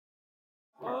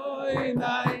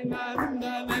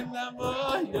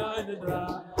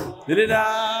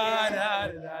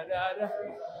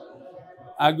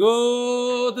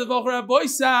Agud Voch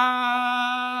Raboisai.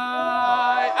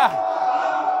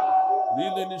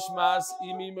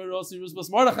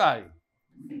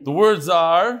 The words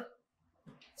are,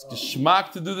 it's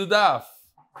geschmack to do the daf.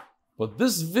 But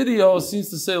this video seems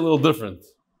to say a little different.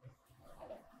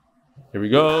 Here we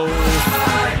go.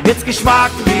 It's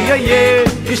geschmack to be a yid,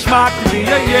 geschmack to be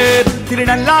a yid.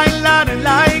 Tiri-da la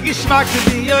geschmack to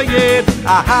be a yid.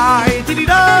 Ahai,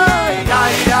 tiri-da,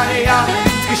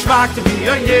 it's geschmack to be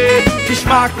a yid,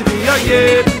 geschmack to be a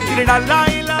yid.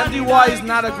 MDY is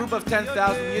not a group of 10,000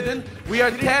 yidden. We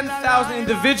are 10,000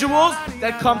 individuals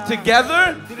that come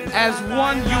together as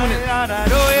one unit.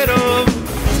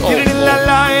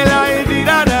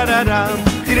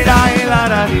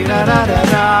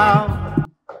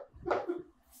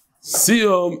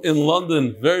 Siyum in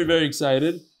London, very, very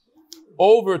excited.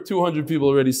 Over 200 people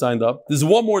already signed up. There's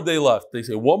one more day left. They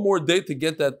say one more day to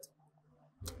get that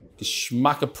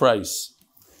geschmacka price.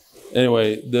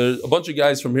 Anyway, there's a bunch of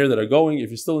guys from here that are going.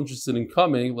 If you're still interested in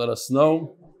coming, let us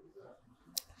know.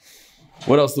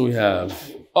 What else do we have?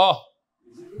 Oh,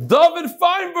 Dovid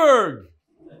Feinberg.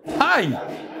 Hi,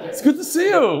 it's good to see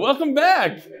you. Welcome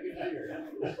back.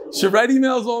 Should write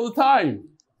emails all the time.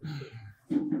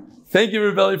 Thank you,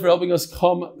 Reb Eli, for helping us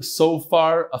come so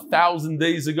far 1,000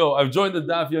 days ago. I've joined the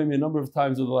Daf Yomi a number of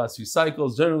times over the last few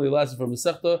cycles, generally lasted from a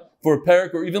sechta for a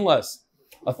parak or even less.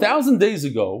 1,000 days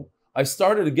ago, I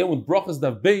started again with brachas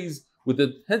Daf Beis with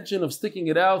the intention of sticking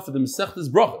it out for the Masechtas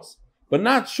brachas, but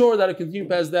not sure that I continue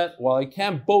past that. While I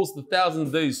can't boast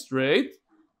 1,000 days straight,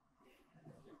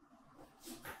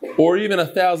 or even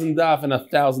 1,000 daf in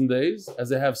 1,000 days,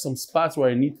 as I have some spots where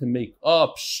I need to make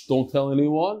up. Don't tell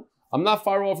anyone. I'm not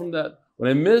far off from that. When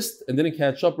I missed and didn't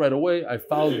catch up right away, I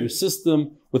followed your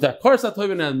system with that karsat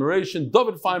tov and admiration.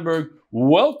 Dovid Feinberg,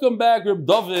 welcome back, Reb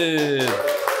Dovid.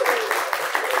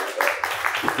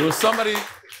 There was somebody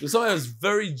that was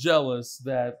very jealous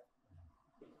that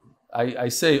I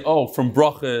say, oh, from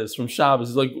brachas, from Shabbos.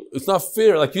 It's like, it's not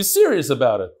fair. Like, you're serious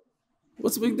about it.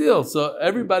 What's the big deal? So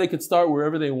everybody could start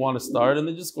wherever they want to start and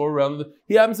then just go around.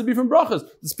 He happens to be from brachas.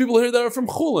 There's people here that are from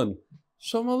Chulin.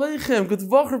 Shalom Aleichem. Good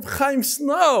Voch, Reb Chaim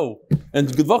Snow.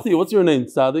 And good Voch to you. What's your name,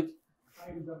 Tzaddik?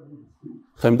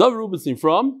 Chaim David Rubenstein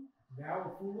from?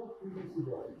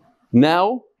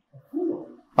 Now?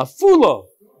 Afula.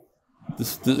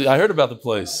 I heard about the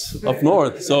place up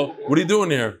north. So what are you doing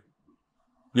here?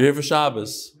 You're here for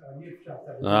Shabbos.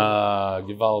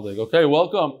 Givaldig. Okay,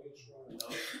 welcome.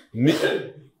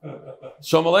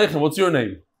 Shalom Aleichem. What's your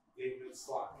name?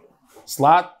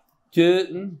 Slot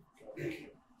Kitten.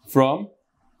 From?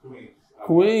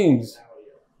 Queens.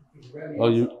 Oh,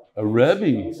 you a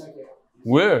Rebbe?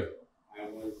 Where?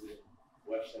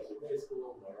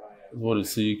 What is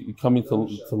so you coming to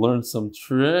learn some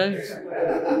tricks?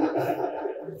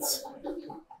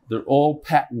 They're all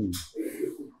patent.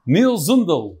 Neil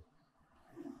Zundel.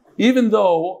 Even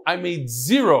though I made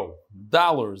 $0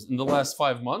 in the last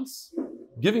 5 months,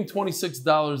 giving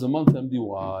 $26 a month to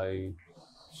MDY.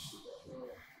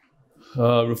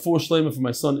 Refuah Shlaima for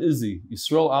my son Izzy.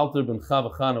 Yisrael Alter ben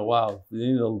Chana. Wow, they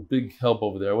need a big help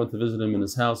over there. I went to visit him in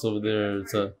his house over there.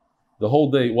 It's the whole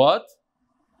day. What?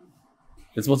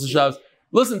 It's Motzei Shabbos.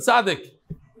 Listen, Tzaddik,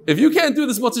 if you can't do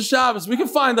this Motzei Shabbos, we can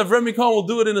find that Remy Cohen will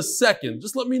do it in a second.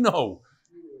 Just let me know.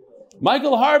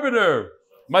 Michael Harbiter.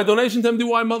 My donation to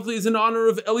MDY monthly is in honor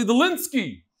of Eli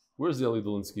Delinsky. Where's the Eli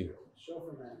Delinsky?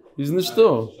 He's in the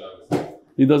shul.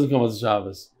 He doesn't come Motzei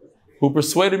Shabbos. Who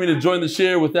persuaded me to join the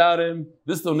share. Without him,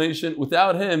 this donation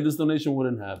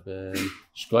wouldn't happen.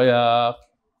 Shkoyach.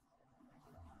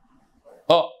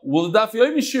 Oh, will the Daf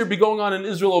Yomi share be going on in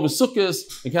Israel over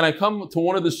Sukkot? And can I come to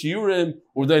one of the shiurim,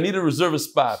 or do I need to reserve a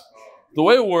spot? The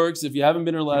way it works, if you haven't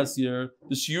been here last year,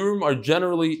 the shiurim are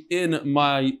generally in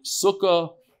my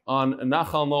sukkah on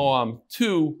Nachal Noam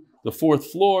 2, the 4th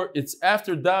floor. It's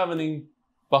after davening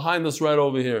behind us right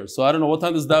over here. So I don't know, what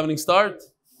time does davening start?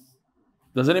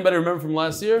 Does anybody remember from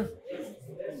last year?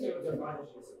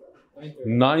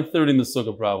 9:30 in the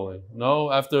sukkah probably.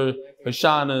 No? After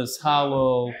Hashanah's,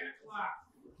 Hallel.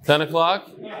 10 o'clock?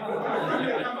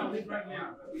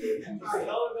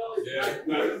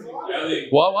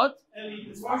 What?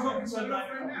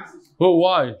 Who?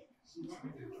 Why?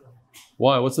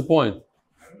 Why? What's the point?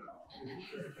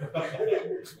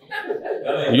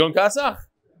 You going Kasach?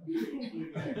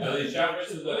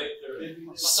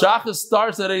 Shachar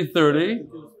starts at 8:30,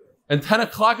 and 10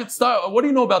 o'clock it starts. What do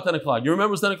you know about 10 o'clock? You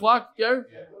remember it's 10 o'clock, Gary?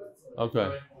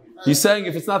 Okay. He's saying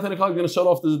if it's not 10 o'clock, you're going to shut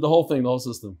off the whole thing, the whole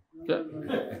system. Okay.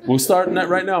 We'll start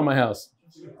right now in my house.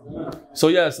 So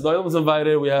yes, the Olam is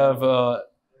invited. We have a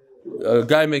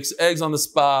guy makes eggs on the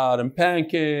spot and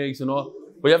pancakes and all.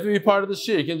 But you have to be part of the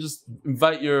shir. You can't just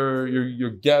invite your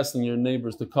guests and your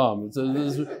neighbors to come.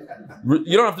 You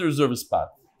don't have to reserve a spot.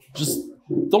 Just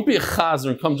don't be a chazer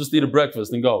and come just eat a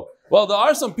breakfast and go. Well, there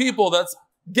are some people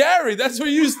Gary, that's where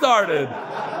you started.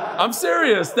 I'm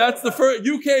serious. That's the first,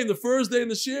 you came the first day in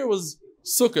the shir was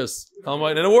zchus.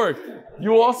 And it worked.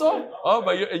 You also? Oh,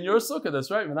 but in your sukkah,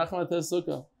 that's right.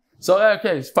 Sukkah. So,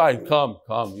 okay, it's fine. Come.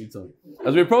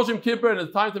 As we approach Yom Kippur and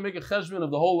it's time to make a cheshbon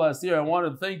of the whole last year, I wanted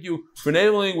to thank you for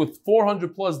enabling with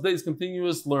 400 plus days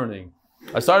continuous learning.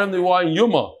 I started MDY in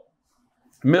Yuma,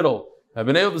 middle. I've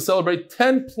been able to celebrate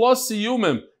 10 plus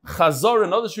siyumim, chazar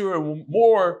and other shiur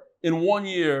more in 1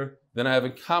 year than I have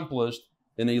accomplished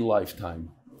in a lifetime.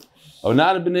 I would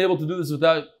not have been able to do this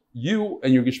without you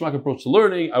and your Geshmak approach to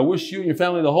learning. I wish you and your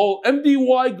family, the whole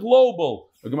MDY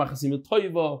Global,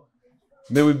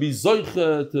 may we be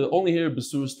zoiche to only hear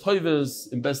besuras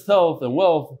toivas in best health and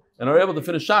wealth and are able to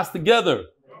finish Shas together.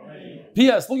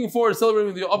 P.S. Looking forward to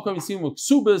celebrating with your upcoming scene with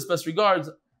Kesubos. Best regards,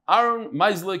 Aaron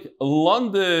Meislik,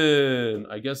 London.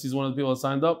 I guess he's one of the people that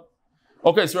signed up.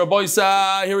 Okay, so Rabbi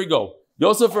Isa, here we go.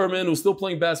 Yosef Erman, who's still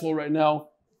playing basketball right now,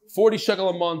 40 shekel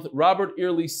a month. Robert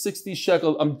Early, 60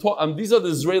 shekel. These are the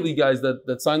Israeli guys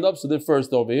that signed up, so they're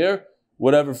first over here.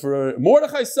 Whatever for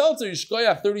Mordechai Seltzer,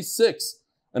 Yishkoyach, 36.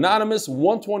 Anonymous,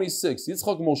 126.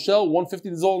 Yitzchak Moshel, 150.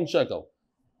 This is all in shekel.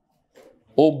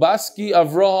 Olbaski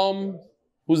Avraham,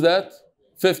 who's that?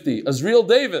 50. Azriel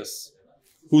Davis,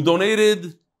 who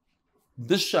donated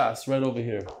this shas right over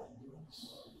here.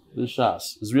 This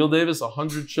shas. Azriel Davis,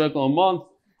 100 shekel a month.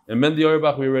 And MDY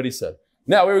Family, we already said.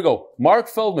 Now, here we go. Mark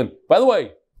Feldman. By the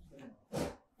way,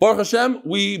 Baruch Hashem,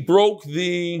 we broke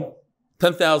the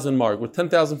 10,000 mark with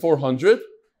 10,400,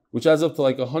 which adds up to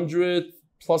like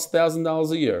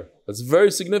 $100,000+ a year. That's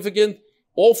very significant.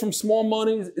 All from small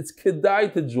monies. It's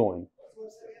kedai to join.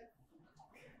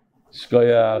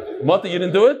 Shkoyach. Mata, you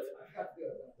didn't do it?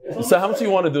 So how much do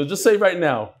you want to do? Just say right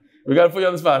now. We got to put you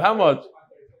on the spot. How much?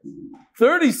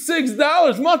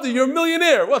 $36. Mata, you're a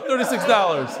millionaire. What,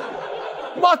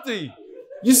 $36? Mati,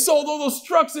 you sold all those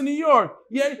trucks in New York.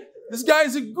 Yeah, this guy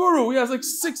is a guru. He has like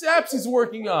 6 apps he's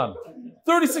working on.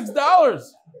 $36.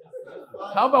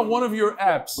 How about one of your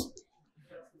apps?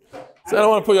 So I don't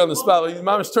want to put you on the spot. Your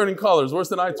mom is turning colors. Worse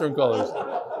than I turn colors.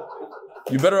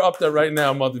 You better up that right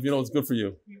now, Mati, if you know what's good for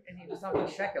you. And he was on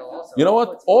shekel also. You know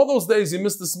what? All those days you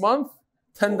missed this month,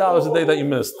 $10 a day that you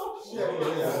missed.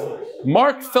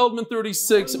 Mark Feldman,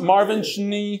 36. Marvin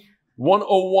Schnee,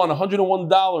 101,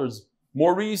 $101.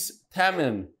 Maurice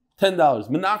Tamin, $10.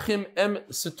 Menachem M.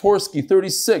 Satorsky,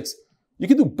 36. You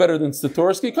can do better than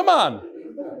Satorsky. Come on.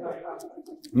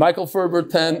 Michael Ferber,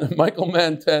 10. Michael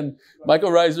Mann, 10.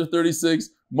 Michael Reiser, 36.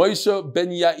 Moshe Ben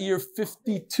Yair,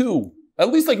 52.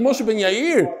 At least like Moshe Ben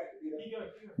Yair.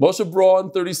 Moshe Braun,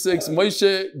 36.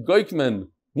 Moshe Goikman,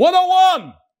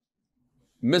 101.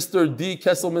 Mr. D.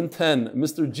 Kesselman, 10.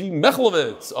 Mr. G.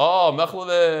 Mechlovitz. Oh,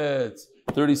 Mechlovitz,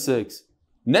 36.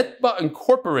 Netba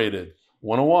Incorporated,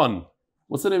 101.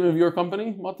 What's the name of your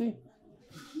company, Mati?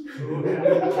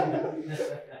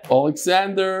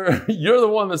 Alexander, you're the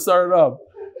one that started up.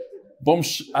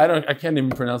 I can't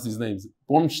even pronounce these names.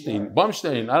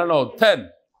 Bumstein, I don't know, 10.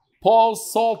 Paul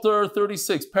Salter,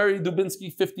 36. Perry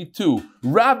Dubinsky, 52.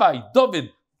 Rabbi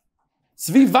Dovid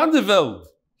Tzvi Vandeveld.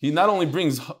 He not only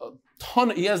brings a ton,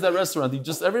 he has that restaurant.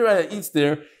 Everybody that eats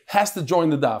there has to join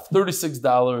the daf.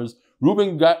 $36.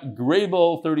 Ruben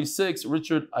Grable, 36.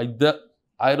 Richard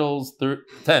Idles,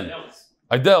 10.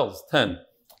 Idels, 10.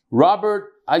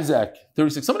 Robert Isaac,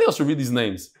 36. Somebody else should read these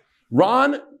names.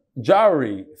 Ron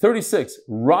Jowry, 36.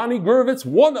 Ronnie Gurvitz,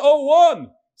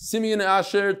 101. Simeon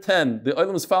Asher, 10. The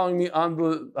item is following me on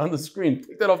the screen.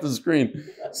 Take that off the screen.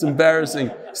 It's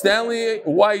embarrassing. Stanley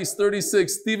Weiss,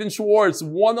 36. Stephen Schwartz,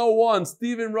 101.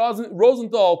 Stephen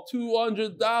Rosenthal,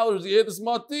 $200. You hear this,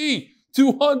 Mati?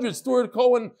 200. Stuart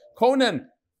Conan.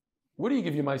 What do you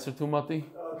give your meister to, Mati?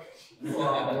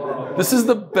 This is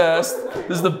the best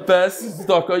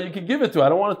tzedakah you could give it to. I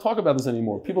don't want to talk about this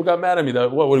anymore. People got mad at me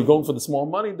that we're going for the small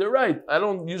money. They're right. I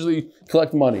don't usually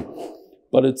collect money,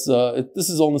 but this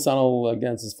is all Nisanel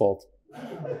against his fault.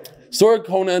 Stuart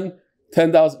Conan,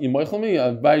 10,000. You moichel me?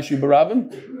 I buy you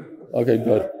barabim. Okay,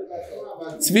 good.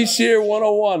 Tzvi Shir,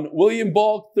 101. William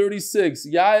Balk, 36.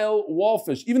 Yael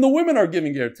Wolfish. Even the women are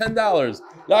giving here. $10.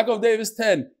 Yaakov Davis,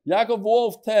 10. Yaakov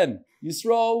Wolf, 10.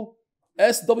 Yisrael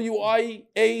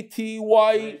Swyatyc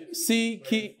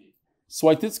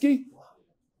Swititsky,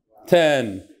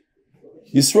 10.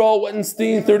 Yisrael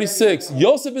Wettenstein, 36.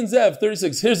 Yosef and Zev,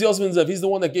 36. Here's Yosef and Zev. He's the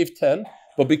one that gave 10.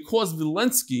 But because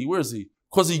Vilensky, where is he?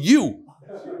 because of you.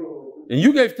 And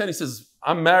you gave 10. He says,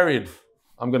 I'm married.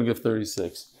 I'm going to give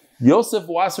 36. Yosef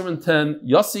Wasserman 10.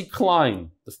 Yossi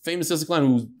Klein, the famous Yossi Klein,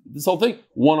 who's this whole thing,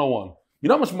 101. You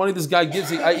know how much money this guy gives?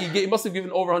 He must have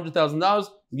given over $100,000.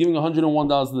 He's giving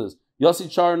 $101 to this. Yossi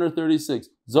Charner, 36.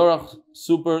 Zorach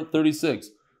Super, 36.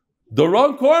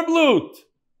 Doron Kornblut,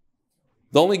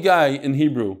 the only guy in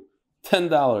Hebrew, $10.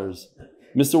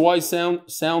 Mr. Y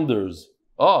Sounders.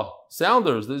 Oh,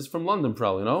 Sounders. This is from London,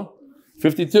 probably, no?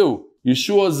 52.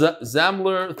 Yeshua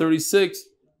Zamler, 36.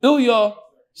 Ilya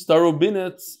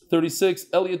Starobinets, 36.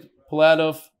 Elliot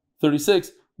Paladov,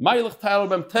 36. Meilich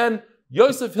Tyler 10.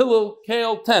 Yosef Hillel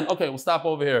Kale, 10. Okay, we'll stop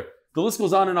over here. The list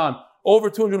goes on and on. Over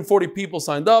 240 people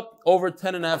signed up. Over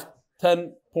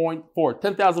 10.4.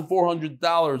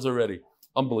 $10,400 already.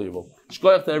 Unbelievable.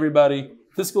 Shkoyach to everybody.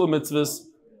 Fiscal mitzvahs.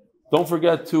 Don't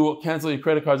forget to cancel your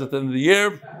credit cards at the end of the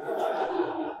year.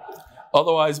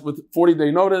 Otherwise, with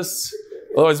 40-day notice,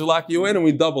 otherwise we lock you in and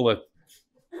we double it.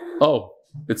 Oh,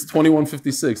 it's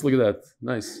 2156. Look at that.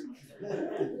 Nice.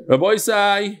 Rabbi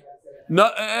Isai, no,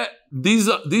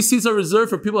 these seats are reserved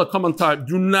for people that come on time.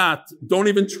 Don't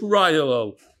even try,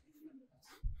 hello.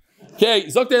 Okay,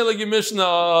 Zokte Legi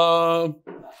Mishnah.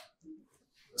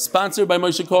 Sponsored by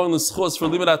Moshe Cohen, the zchus for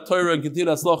Limud Torah and continued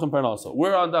hatzlacha and parnasa.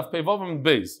 We're on Daf Amud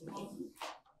Beis.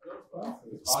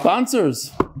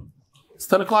 Sponsors. It's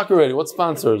 10 o'clock already. What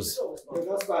sponsors?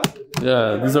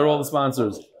 Yeah, these are all the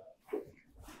sponsors.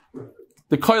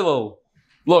 The koilel.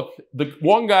 Look, the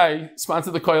one guy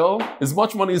sponsored the koilel. As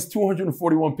much money as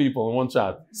 241 people in one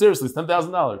shot. Seriously, it's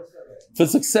 $10,000. For the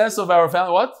success of our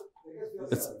family, what?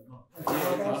 It's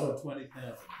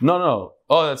No.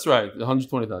 Oh, that's right.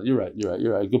 120,000. You're right.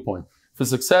 Good point. For the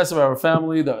success of our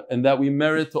family, and that we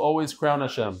merit to always crown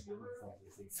Hashem.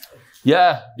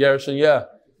 Yeah, Gershon, yeah.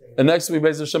 And next week,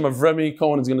 Beis Hashem, Avremi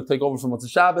Cohen is going to take over from Motzei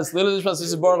Shabbos. Lili Nishmas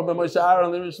Yisrael Baruch ben Moshe Aaron,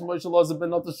 Lili Nishmas Moshe Loza ben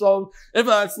Not Shalom. If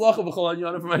I hatzlacha b'chol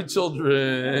hanyana for my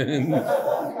children.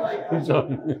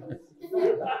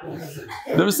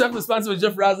 The Masech is sponsored by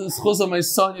Jeff Razen, zchus on my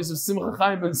son, Yosef Simcha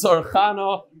Chaim ben Sar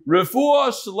Chana,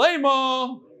 Refuah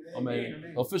Shlaima.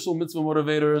 Amen. Ofishel Mitzva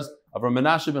Motivators, Avraham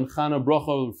Mנשה ben Chana,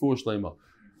 Brocha, Refuah Shlaima.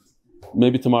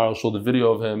 Maybe tomorrow I'll show the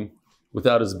video of him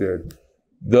without his beard.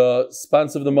 The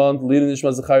sponsor of the month, leading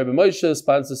Nishma Zechariah ben Moshe,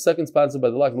 second sponsor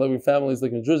by the Lock and Lebovic families,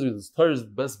 like in Jersey, this Torah's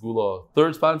best gula.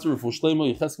 Third sponsor, Refuah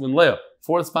Shlaima, Yecheskel ben Leah.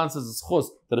 Fourth sponsor is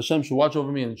zchus, that Hashem should watch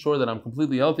over me and ensure that I'm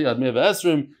completely healthy. Admei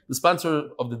v'esrim. The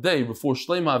sponsor of the day, Refuah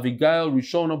Shlaima, Avigail,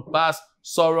 Rishona, Bas,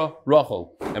 Sarah,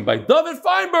 Rachel. And by Dovid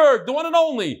Feinberg, the one and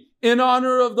only, in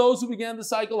honor of those who began the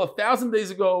cycle 1,000 days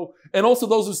ago, and also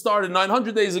those who started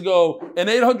 900 days ago, and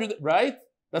 800, right?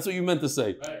 That's what you meant to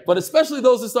say. Right. But especially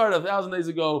those who started 1,000 days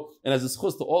ago, and as a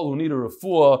zchus to all who need a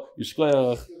refuah,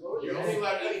 Yishkoyach. You're only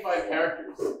allowed 85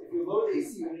 characters. If you load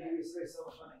AC, you need to say so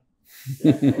funny.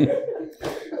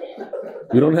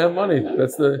 We don't have money.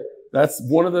 That's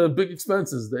one of the big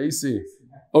expenses, the AC.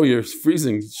 Oh, you're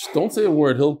freezing. Don't say a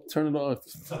word. He'll turn it off.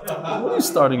 What are you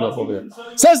starting up over there?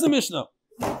 Says the Mishnah.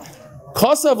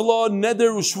 So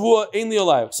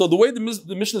the way the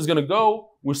Mishnah is going to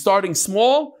go, we're starting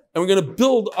small, and we're going to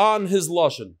build on his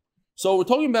lashon. So we're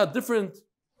talking about different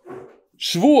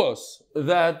shvuos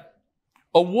that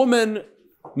a woman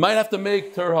might have to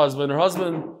make to her husband. Her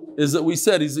husband is, we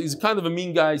said, he's kind of a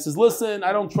mean guy. He says, listen,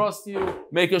 I don't trust you.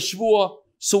 Make a shvuah.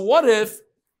 So what if,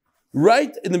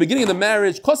 right in the beginning of the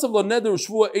marriage,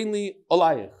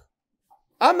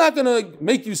 I'm not going to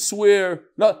make you swear.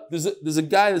 No, there's a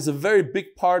guy that's a very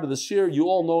big part of the shir. You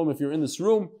all know him if you're in this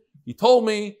room. He told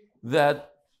me that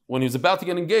when he was about to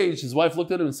get engaged, his wife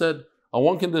looked at him and said, on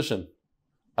one condition,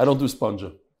 I don't do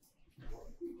sponja.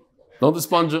 Don't do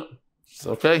sponja.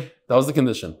 Okay? That was the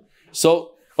condition.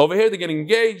 So over here, they're getting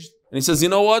engaged, and he says, you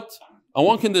know what? On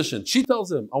one condition. She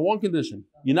tells him, on one condition,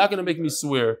 you're not going to make me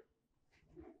swear.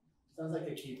 Sounds like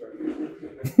a keeper.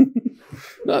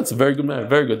 No, it's a very good man.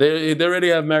 Very good. They already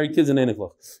have married kids in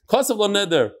Einiklach. Kasav lo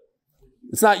neder.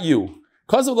 It's not you.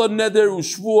 Kasav lo neder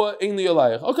u'shvua ein li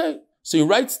alayich. Okay. So he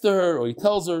writes to her, or he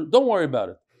tells her, don't worry about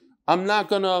it. I'm not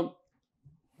going to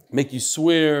make you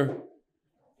swear.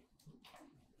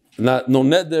 No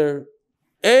neder.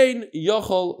 Ein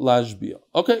yochol lashbia.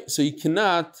 Okay. So you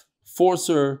cannot force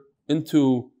her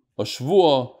into a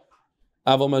shvua.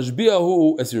 Aval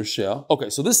mashbiahu as your sheh. Okay,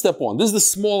 so this is step one. This is the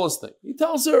smallest thing. He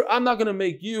tells her, I'm not going to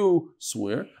make you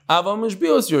swear. Aval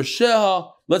mashbiahu as your sheh.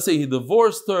 Let's say he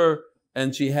divorced her,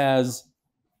 and she has,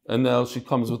 and now she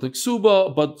comes with a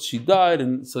ksuba, but she died,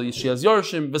 and so she has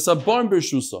yarshim. V'sabarn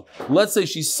b'shusa. Let's say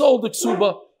she sold the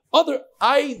ksuba.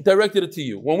 I directed it to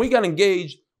you. When we got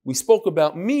engaged, we spoke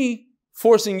about me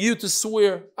forcing you to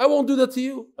swear. I won't do that to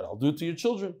you, but I'll do it to your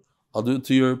children. I'll do it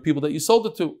to your people that you sold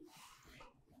it to.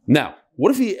 Now,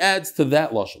 what if he adds to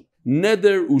that lashon?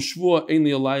 Neder ushvua ein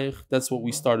li alayich. That's what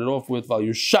we started off with. Val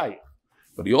yirshayich.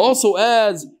 But he also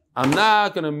adds, I'm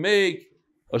not going to make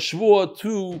a shvua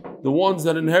to the ones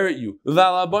that inherit you.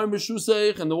 Val abayim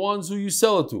b'shuseich, and the ones who you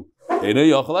sell it to. Einay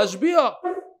yachal ashbiya.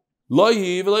 Lo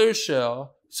hi v'lo yirsheh.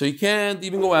 So you can't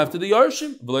even go after the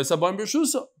yarshim. V'lo abayim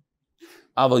b'shusa.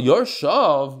 Aval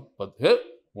yarshav. But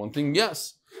one thing,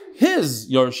 yes. His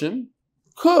yarshim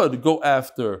could go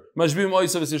after.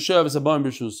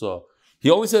 He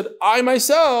only said, I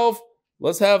myself,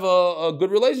 let's have a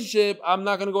good relationship. I'm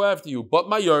not going to go after you. But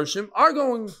my yarshim are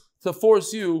going to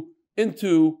force you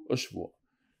into a shvua.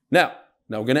 Now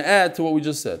we're going to add to what we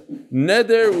just said.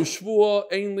 Neder ushvua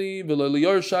ainli v'lo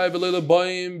yarshai v'lo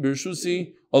bayim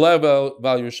b'rshusi olay val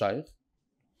yarshayich.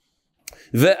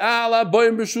 Ve'ala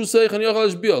bayim b'rshuseich and yochal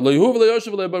ashbiyah. Lo yehu v'lo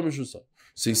yarshav v'lo bayim b'rshusa.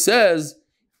 So he says,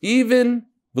 even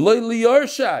v'lo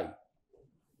yarshai,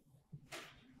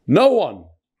 no one.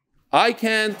 I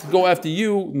can't go after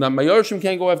you. Now my yarshim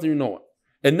can't go after you. No one,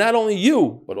 and not only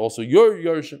you, but also your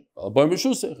yarshim.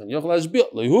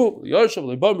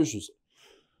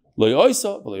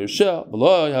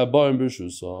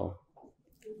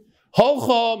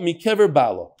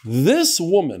 This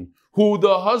woman, who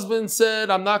the husband said,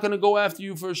 "I'm not going to go after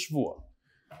you for a shvua,"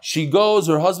 she goes.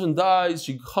 Her husband dies.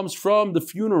 She comes from the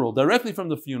funeral, directly from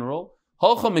the funeral.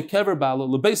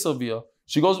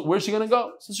 She goes, where's she going to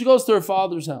go? So she goes to her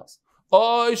father's house.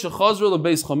 Or she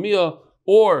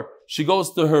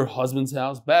goes to her husband's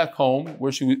house, back home,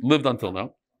 where she lived until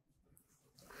now.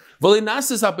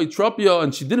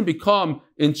 And she didn't become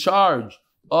in charge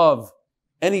of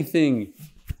anything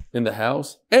in the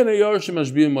house.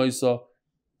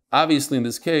 Obviously, in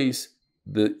this case,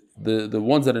 the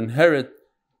ones that inherit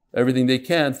everything they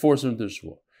can force her into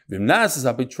shvua.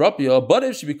 But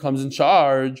if she becomes in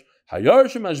charge, from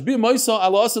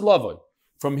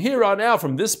here on out,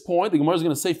 from this point, the Gemara is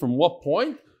going to say from what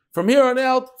point? From here on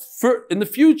out, in the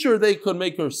future, they could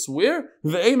make her swear.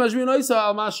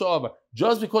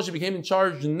 Just because she became in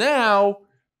charge now,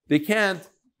 they can't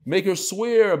make her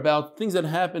swear about things that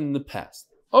happened in the past.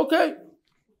 Okay.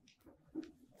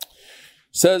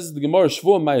 Says the Gemara,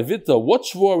 Shvua Ma'avita. What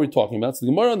Shvua are we talking about? So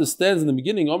the Gemara understands in the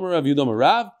beginning, Amar Rav Yudam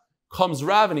Rav, comes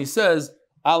Rav and he says,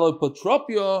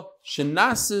 Alopatropia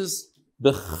shenasis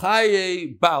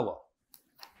b'chaye bala.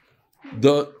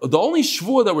 The only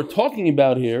shvua that we're talking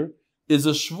about here is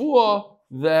a shvua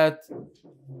that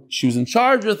she was in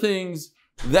charge of things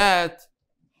that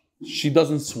she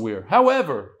doesn't swear.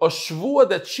 However, a shvua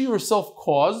that she herself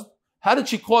caused, how did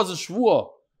she cause a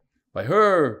shvua? By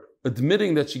her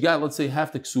admitting that she got, let's say,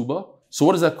 half the ksuba. So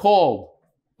what is that called?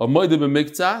 A moide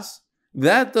b'miktzas.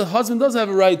 That the husband does have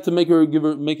a right to make a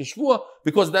shvua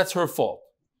because that's her fault.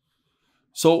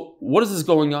 So what is this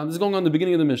going on? This is going on in the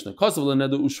beginning of the Mishnah. What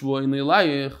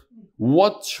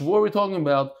shvua are we talking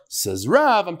about? Says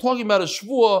Rav, I'm talking about a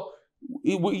shvua.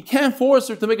 You can't force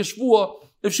her to make a shvua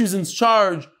if she's in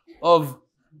charge of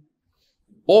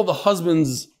all the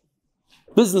husband's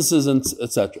businesses and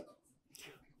etc.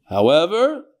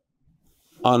 However,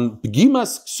 on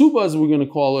Begimas Ksuba, as we're going to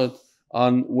call it,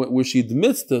 on where she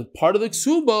admits to part of the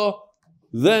ksuba,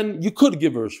 then you could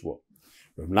give her a shvua.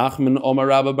 Rav Nachman Omar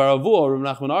Rabba Baravu,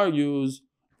 Rav Nachman argues,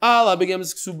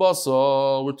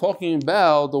 we're talking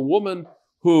about a woman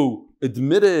who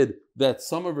admitted that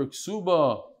some of her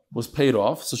ksuba was paid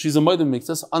off, so she's a moed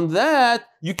b'miktzas. On that,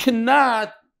 you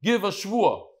cannot give a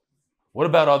shvua. What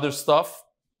about other stuff?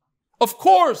 Of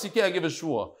course you can't give a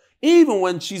shvua. Even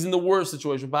when she's in the worst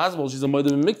situation possible, she's a moed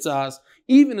b'miktzas,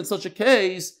 even in such a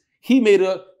case, he made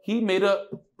a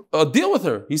deal with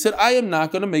her. He said, I am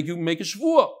not going to make you make a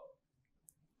shvua.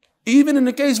 Even in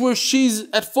the case where she's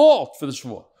at fault for the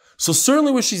shvua. So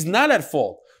certainly when she's not at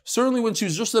fault, certainly when she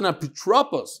was just an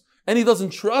apitropos, and he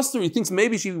doesn't trust her, he thinks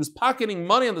maybe she was pocketing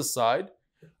money on the side,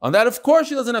 on that, of course,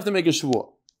 she doesn't have to make a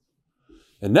shvua.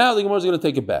 And now the Gemara is going to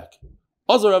take it back.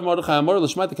 They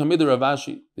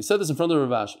said this in front of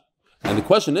Rav Ashi. And the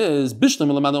question is,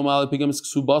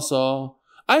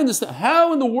 I understand.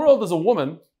 How in the world does a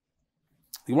woman,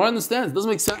 the Gemara understands, it doesn't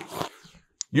make sense.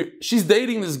 She's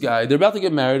dating this guy, they're about to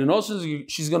get married, and also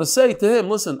she's going to say to him,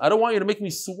 listen, I don't want you to make me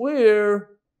swear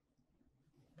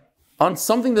on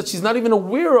something that she's not even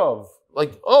aware of.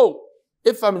 Like, oh,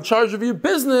 if I'm in charge of your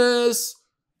business,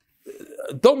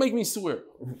 don't make me swear.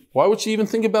 Why would she even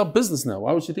think about business now?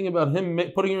 Why would she think about him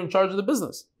putting her in charge of the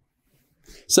business?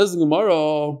 Says the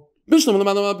Gemara, something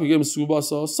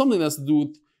that has to do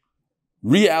with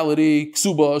reality,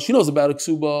 ksuba. She knows about a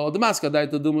ksuba.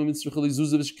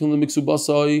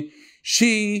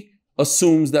 She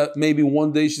assumes that maybe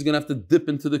one day she's going to have to dip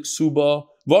into the ksuba,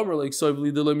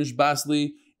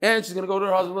 and she's going to go to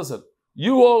her husband, listen,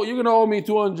 you're going to owe me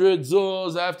 200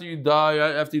 zuz after you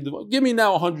die, give me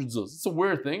now 100 zuz. It's a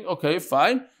weird thing. Okay,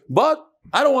 fine. But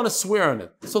I don't want to swear on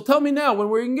it. So tell me now, when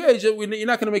we're engaged, you're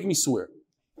not going to make me swear.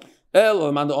 But if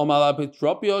the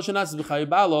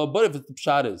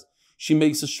pshat is, she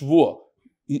makes a shvuah,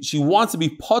 she wants to be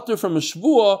potter from a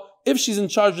shvuah if she's in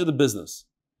charge of the business.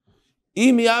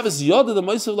 How would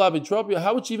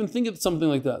she even think of something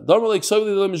like that?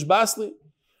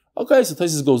 Okay, so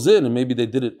Taisus goes in, and maybe they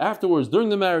did it afterwards, during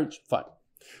the marriage. Fine.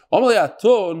 You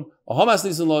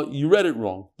read it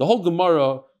wrong. The whole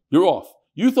Gemara, you're off.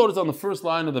 You thought it's on the first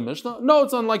line of the Mishnah. No,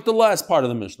 it's on like the last part of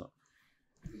the Mishnah.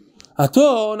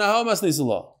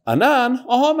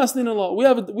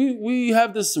 We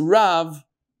have this Rav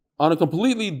on a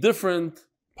completely different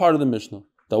part of the Mishnah.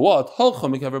 That what?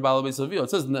 It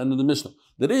says in the end of the Mishnah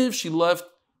that if she left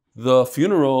the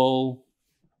funeral,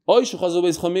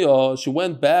 she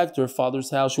went back to her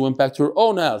father's house, she went back to her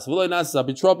own house,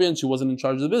 and she wasn't in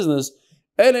charge of the business,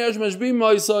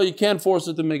 you can't force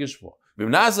her to make a shvuah.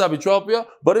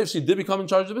 But if she did become in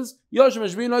charge of the business,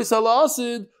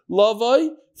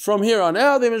 from here on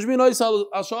out, that's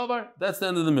the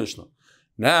end of the Mishnah.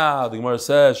 Now the Gemara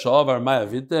says,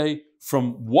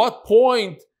 from what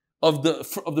point of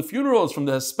the funerals, from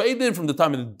the Hespedim, from the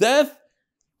time of the death,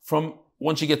 from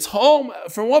when she gets home,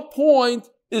 from what point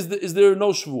is there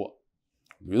no shvuah?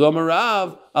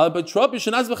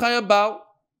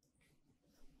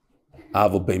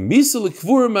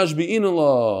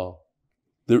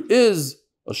 There is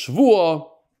a shvuah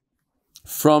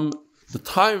from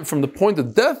the point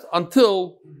of death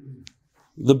until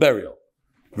the burial.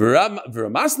 No.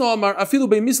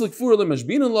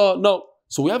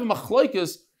 So we have a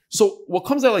machlokes. So what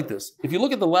comes out like this? If you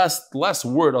look at the last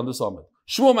word on this Amud,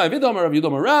 Shmuel Ma'avid Amar Rav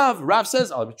Yudam Rav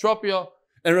says Al Bitropia,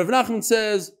 and Rav Nachman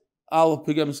says Al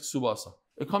Pigemis Kesubos.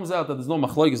 It comes out that there's no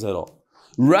machlokes at all.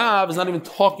 Rav is not even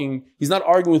talking. He's not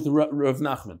arguing with Rav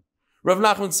Nachman. Rav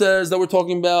Nachman says that we're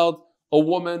talking about a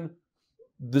woman.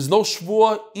 There's no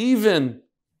shvuah even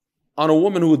on a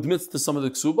woman who admits to some of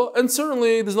the ksuba, and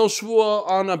certainly there's no shvuah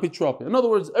on a pitropia. In other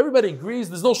words, everybody agrees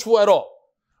there's no shvuah at all.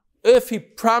 If he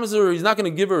promises her he's not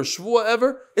going to give her a shvuah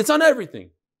ever, it's on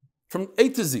everything, from A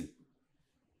to Z.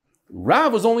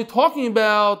 Rav was only talking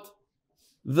about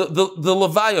the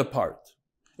levaya part.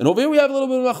 And over here we have a little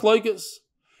bit of machlokes.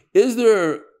 Is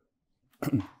there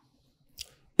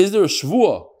a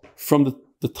shvuah from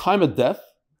the time of death?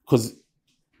 Because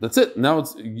that's it. Now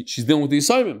she's dealing with the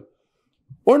Yisayim.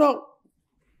 Or no?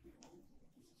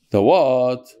 The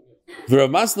what?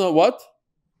 V'Ramasna what?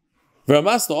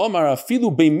 V'Ramasna Omar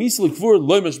afilu beimis l'kvur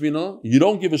loy mashbina. You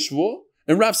don't give a shvuah,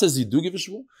 and Rav says you do give a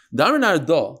shvuah. Darin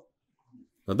arda.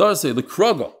 Nadar say the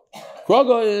kraga.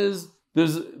 Kraga is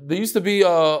there used to be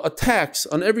a tax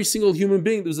on every single human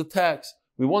being. There's a tax.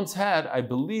 We once had, I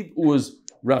believe it was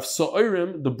Rav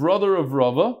Sa'orim, the brother of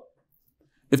Rava.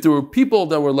 If there were people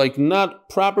that were like not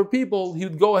proper people, he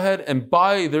would go ahead and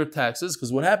buy their taxes.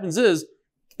 Because what happens is,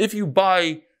 if you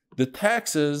buy the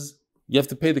taxes, you have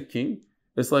to pay the king.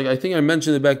 It's like, I think I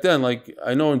mentioned it back then, like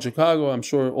I know in Chicago, I'm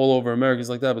sure all over America is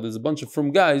like that, but there's a bunch of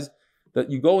from guys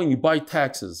that you go and you buy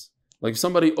taxes. Like if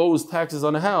somebody owes taxes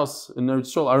on a house in their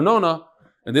Arnona,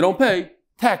 and they don't pay,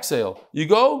 tax sale. You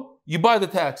go, you buy the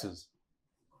taxes.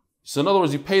 So in other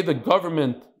words, you pay the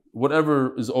government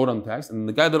whatever is owed on tax, and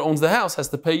the guy that owns the house has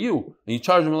to pay you, and you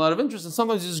charge him a lot of interest, and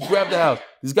sometimes you just grab the house.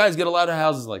 These guys get a lot of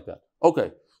houses like that.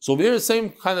 Okay, so over here, the same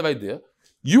kind of idea.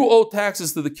 You owe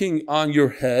taxes to the king on your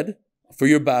head, for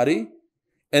your body,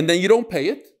 and then you don't pay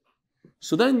it,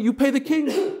 so then you pay the king.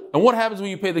 And what happens when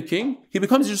you pay the king? He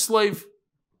becomes your slave.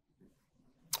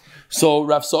 So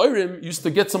Rav Sa'orim used to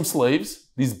get some slaves,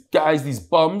 these guys, these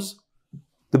bums,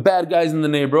 the bad guys in the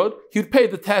neighborhood. He would pay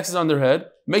the taxes on their head,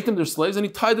 make them their slaves, and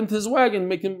he tied them to his wagon,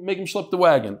 make him schlep the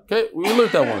wagon. Okay, we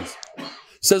learned that once.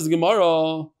 Says the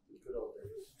Gemara.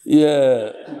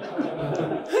 Yeah.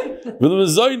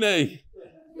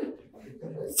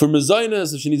 For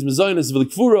mezainas, if she needs mezainas,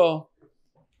 v'likfura,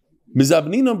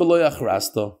 mizabninam b'lo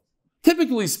yachrasta.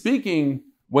 Typically speaking,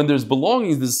 when there's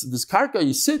belongings, this karka,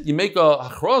 you sit, you make a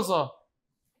hachraza.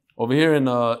 Over here in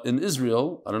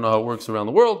Israel, I don't know how it works around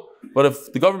the world, but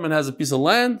if the government has a piece of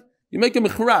land, you make a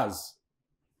mechraz.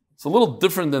 It's a little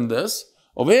different than this.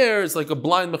 Over here, it's like a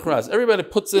blind mechraz. Everybody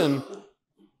puts in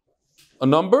a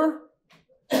number,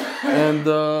 and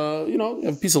you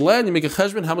have a piece of land, you make a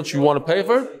cheshbon, how much you want to pay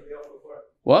for it.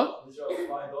 What?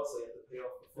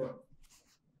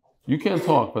 You can't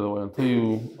talk, by the way, until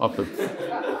you up it.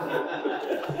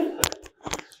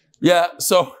 Yeah,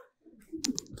 so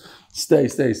Stay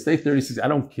 36. I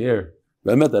don't care.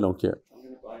 I meant I don't care. I'm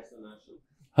going to buy some national.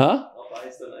 Huh? I'll buy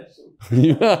some national.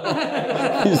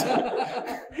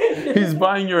 He's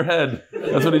buying your head.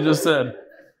 That's what he just said.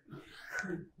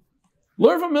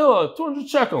 Learn from Hillel. 200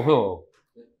 shekel, Hillel.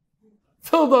 If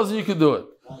Hillel does it, you can do it.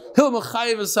 Hillel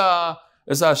mechayiv is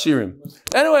hashirim.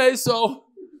 Anyway, so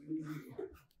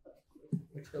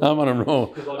I'm on a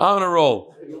roll.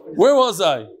 Where was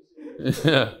I?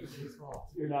 Yeah.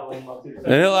 And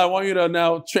Hillel, I want you to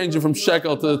now change it from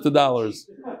shekel to dollars.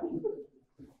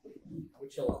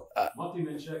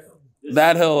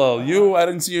 That Hillel. You, I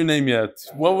didn't see your name yet.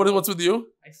 What's with you?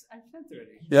 I sent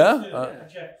already. Yeah?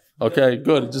 Okay,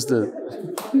 good. Just did.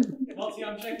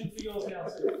 I'm checking for yours now.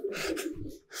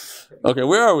 Okay,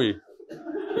 where are we?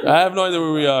 I have no idea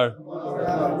where we are.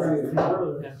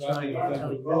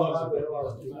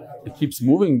 It keeps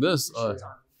moving this.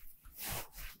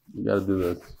 You gotta do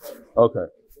this. Okay.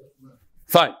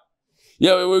 Fine.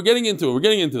 Yeah, we're getting into it.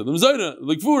 The Mzayna,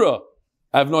 Likvura.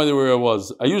 I have no idea where I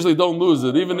was. I usually don't lose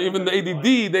it. Even the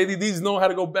ADDs know how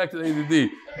to go back to the ADD.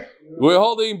 We're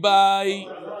holding by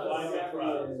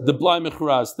the blind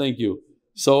mechraz. Thank you.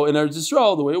 So in Eretz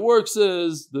Yisrael, the way it works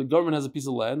is the government has a piece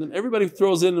of land and everybody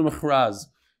throws in a mechraz.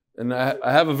 And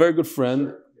I have a very good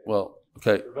friend. Well,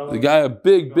 okay, the guy, a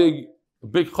big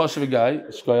choshev guy.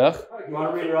 Shkoyach. You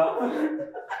want to read it off?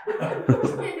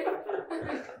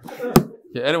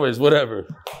 Yeah. Anyways, whatever.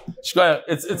 Shkoyach.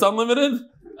 It's unlimited.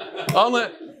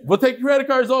 We'll take credit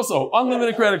cards also.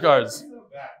 Unlimited credit cards.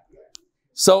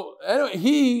 So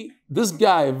anyway, this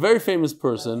guy, a very famous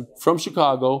person from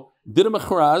Chicago, did a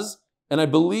mechraz, and I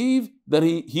believe that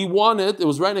he won it. It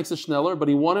was right next to Schneller, but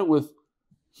he won it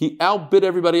he outbid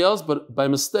everybody else, but by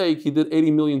mistake, he did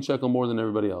 80 million shekel more than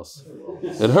everybody else.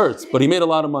 It hurts, but he made a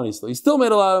lot of money still. He still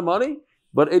made a lot of money,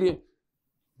 but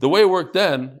the way it worked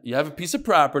then, you have a piece of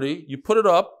property, you put it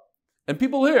up, and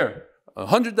people hear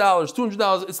 $100,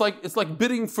 $200. It's like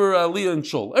bidding for Leah and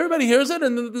Shul. Everybody hears it,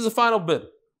 and then there's a final bid.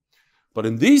 But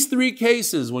in these three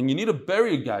cases, when you need to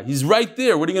bury a guy, he's right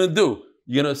there. What are you going to do?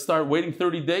 You're going to start waiting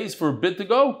 30 days for a bid to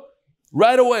go?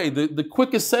 Right away, the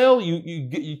quickest sale,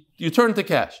 you turn into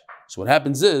cash. So what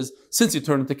happens is, since you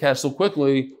turn into cash so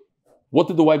quickly, what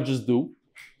did the wife just do?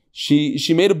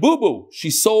 She made a boo-boo. She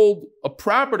sold a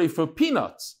property for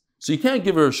peanuts. So you can't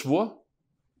give her a shvuah.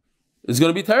 It's going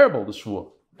to be terrible, the shvuah.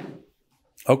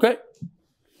 Okay?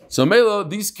 So Mela,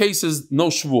 these cases, no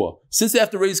shvuah. Since they have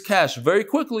to raise cash very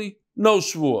quickly, no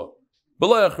shvuah.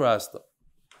 B'lo yachrasta.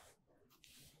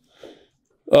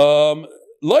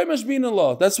 Loy mashbin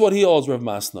Allah. That's what he holds, Rav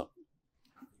Masna.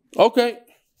 Okay.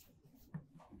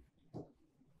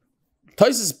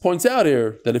 Taisus points out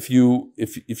here that if you're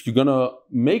gonna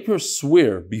make her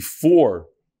swear before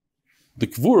the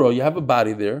kvura, you have a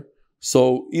body there.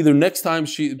 So either next time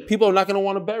people are not gonna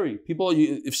want to bury.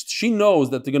 If she knows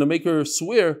that they're gonna make her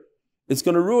swear, it's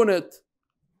gonna ruin it.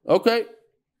 Okay.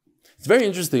 It's very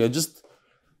interesting.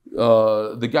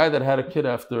 The guy that had a kid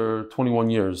after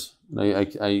 21 years.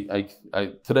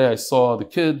 Today I saw the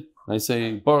kid and I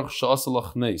say Baruch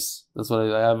she'asalach nes. That's what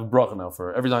I have a bracha now for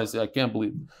her. Every time I say I can't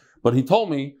believe it. But he told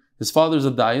me his father's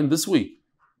a dayan this week.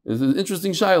 It's an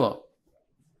interesting shaila.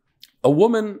 A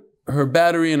woman, her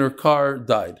battery in her car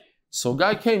died. So a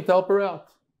guy came to help her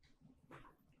out.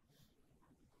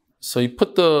 So he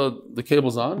put the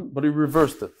cables on, but he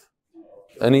reversed it.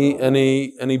 And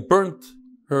he burnt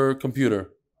her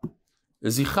computer.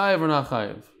 Is he chayiv or not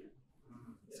chayiv?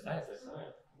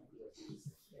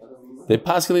 They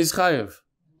pass on his chayiv.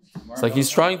 It's like he's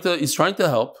trying to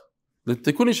help. The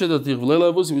tikkun shadatir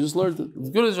v'leilavus, we just learned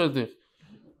it.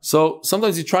 So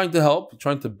sometimes he's trying to help,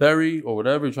 trying to bury or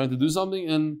whatever, he's trying to do something,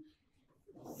 and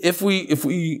if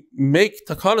we make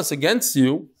takanas against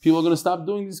you, people are going to stop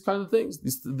doing these kind of things,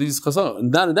 these chasana.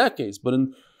 Not in that case, but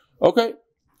okay.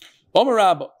 Omer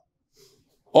Rabba,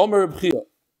 Omer Reb Chia.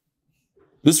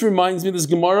 This reminds me, this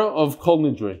Gemara of Kol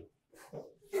Nidre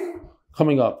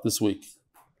coming up this week.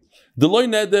 Deloy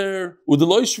neder,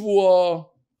 udeloy shvuah,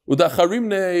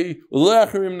 udacharimnei, udeloy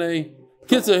acharimnei.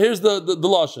 Kitzah, here's the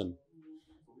lashon.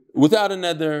 Without a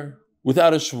neder,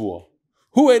 without a shvuah.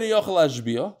 Who ate a yochel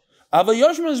ashbiyah? Ava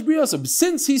yoshma ashbiyah.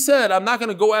 Since he said, I'm not going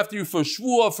to go after you for a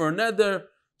shvuah, for a neder,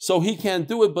 so he can't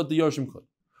do it, but the yoshim could.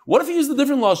 What if he used a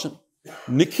different lashon?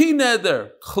 Niki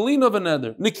neder, clean of a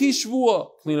neder. Niki shvuah,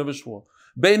 clean of a shvuah.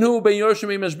 Beinu ben yoshim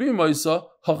mashbiyah moisa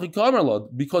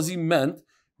hachikamerlad, because he meant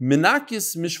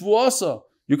minakis mishvuasa.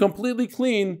 You're completely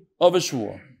clean of a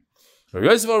shvuah. You're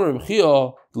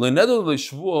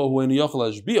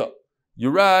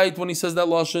right when he says that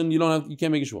lashon. You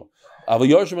can't make a shvuah.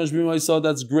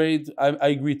 That's great. I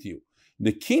agree to you.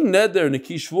 The king neder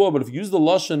niki shvuah, but if you use the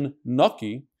lashon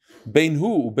naki, Bein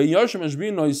hu, bein yarshim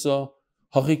ashbin noisa,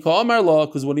 hachika amar la,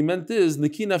 because what he meant is,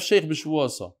 Niki nafshech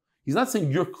b'shvuasa. He's not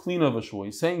saying you're clean of a shvua.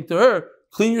 He's saying to her,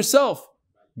 clean yourself.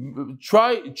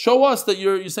 Show us that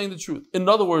you're saying the truth. In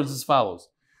other words, as follows.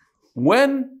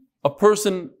 When a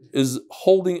person is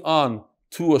holding on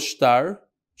to a shtar,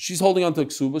 she's holding on to a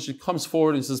Kesubos, she comes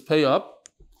forward and says, pay up.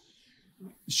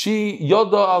 She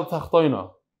yada al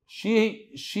tachtoina.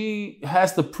 She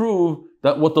has to prove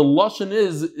that what the lashon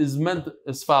is meant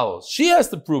as follows. She has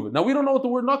to prove it. Now we don't know what the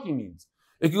word naki means.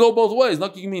 It could go both ways.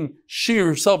 Naki can mean she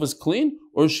herself is clean,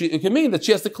 or it can mean that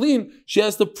she has to clean. She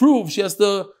has to prove. She has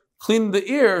to clean the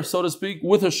ear, so to speak,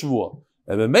 with her shvuah.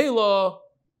 And b'meila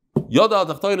yada al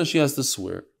tachtoina, she has to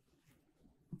swear.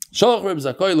 Shalach Reb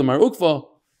Zakoi lemar ukva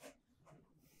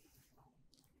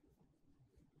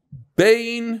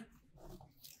bein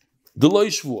deloi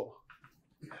shvuah.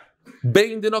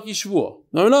 Bein denaki shvuah.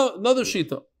 Now another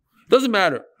shita. Doesn't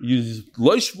matter. You use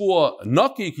loy shvuah,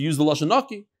 naki. You can use the lashon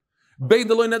naki. Bein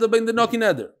deloi neder, bein denaki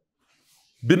neder.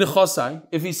 B'nechasai.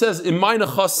 If he says in my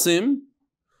nechasim,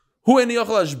 hu eni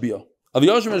yachal ashbia. Av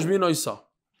yashim ashbia noisa.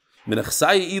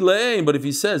 B'nechasai ilein. But if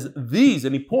he says these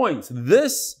and he points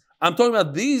this, I'm talking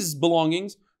about these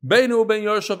belongings. Bein hu bein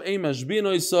yarshav eim ashbia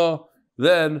noisa.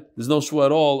 Then there's no shvuah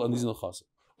at all, and these are nechasim.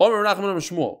 Omer Nachman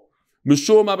Shmuel.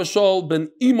 Mishum Abishal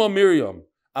ben Ima Miriam.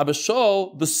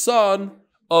 Abishal, the son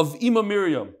of Ima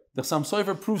Miriam. The Chassam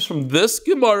Sofer proves from this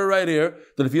Gemara right here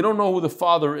that if you don't know who the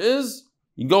father is,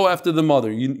 you go after the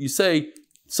mother. You say,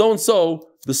 so-and-so,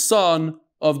 the son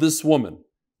of this woman.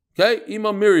 Okay?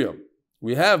 Ima Miriam.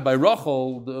 We have by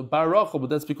Rachel, but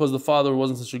that's because the father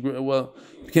wasn't such a great,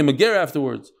 became a ger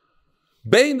afterwards.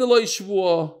 Bein deloi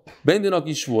shvuah, bein denaki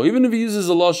shvuah. Even if he uses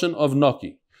a lashon of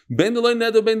naki. Bein deloi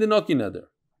neder, bein denaki neder.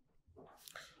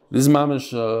 This is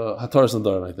mamish hataras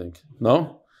nadarim, I think.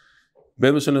 No?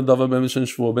 Ben mishen nedava, ben mishen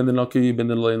shvuah, ben denaki, ben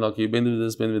deloi naki, ben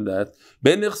this, ben that.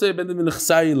 Ben nechsei, ben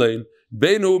nechsai lein,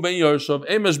 ben hu, ben yarshav,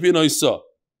 ein mashbi noisa.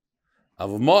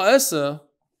 Av ma esa.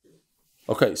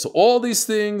 Okay, so all these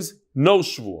things, no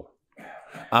shvuah.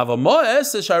 When you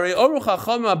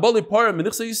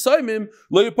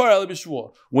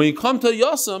come to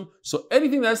Yosem, so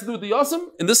anything that has to do with the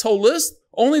Yosem, in this whole list,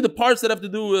 only the parts that have to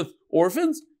do with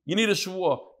orphans, you need a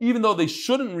shvuah, even though they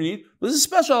shouldn't read. This is a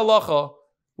special halacha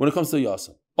when it comes to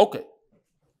Yosem. Okay.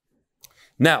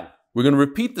 Now, we're going to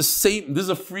repeat the same. This is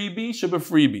a freebie, Shabbat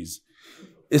freebies.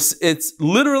 It's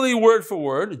literally word for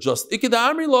word, just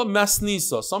Ikeda Amrila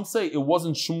Masnisa. Some say it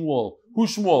wasn't Shmuel, who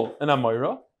Shmuel and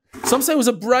Amira. Some say it was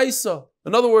a brisa.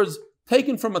 In other words,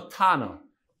 taken from a Tana,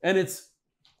 and it's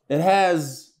an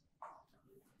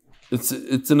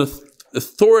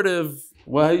authoritative.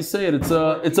 Well, how do you say it? It's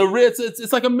not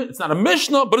a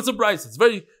Mishnah, but it's a brisa. It's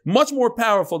very much more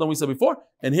powerful than we said before.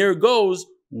 And here it goes,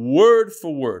 word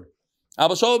for word.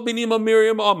 Abashal binima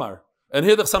Miriam Amar. And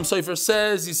here the Chassam Sofer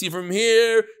says, you see from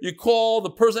here, you call the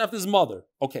person after his mother.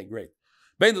 Okay, great.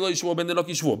 Ben deloi shvuah, ben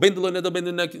denaki shvuah, ben deloi neder, ben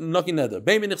denaki neder,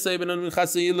 ben nechsei, ben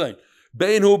nechasei ilein,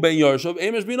 ben hu, ben yarshav,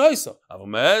 ein mashbi noisa. Avo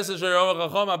me'es asher yom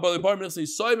chacham abali par nechsei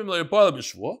soymim lo yipar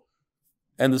b'shvuah.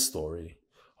 End the story.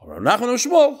 Abraham Nachman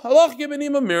Shmuel halach ben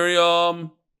Ima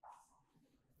Miriam.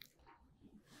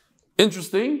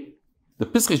 Interesting. The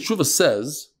Pischei Tshuva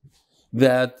says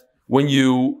that when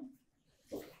you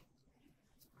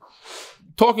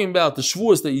talking about the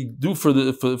shvuahs that you do for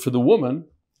the woman.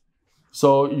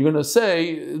 So you're going to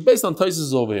say, based on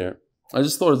Taisus over here, I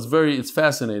just thought it's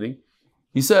fascinating.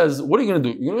 He says, what are you going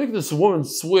to do? You're going to make this woman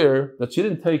swear that she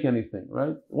didn't take anything,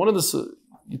 right?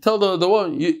 You tell the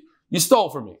woman, you stole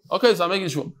from me. Okay, so I'm making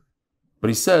sure. But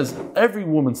he says, every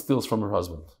woman steals from her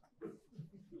husband.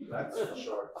 That's for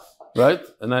sure. Right?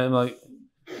 And I'm like,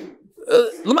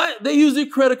 they use their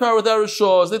credit card without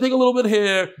rishos. They take a little bit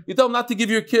here. You tell them not to give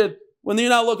your kid. When you're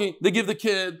not looking, they give the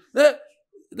kid. They're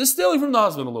stealing from the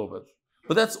husband a little bit.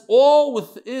 But that's all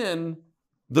within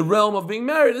the realm of being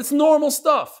married. It's normal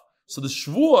stuff. So the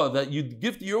shvuah that you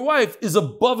give to your wife is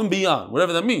above and beyond,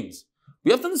 whatever that means.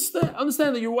 We have to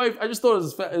understand that your wife, I just thought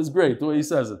it was great the way he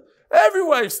says it. Every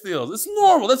wife steals. It's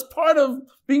normal. That's part of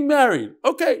being married.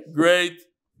 Okay, great.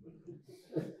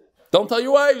 Don't tell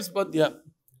your wives, but yeah.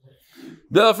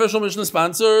 The official Mishnah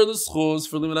sponsor, the zchus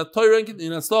for limited Torah and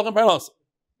hatzlacha and parnasa.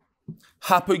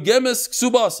 Hapogemes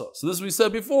Kesubos. So this we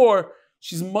said before.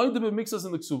 She's minded to mix us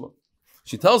in the ksuba.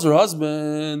 She tells her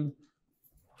husband,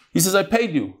 he says, I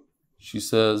paid you. She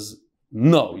says,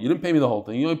 no, you didn't pay me the whole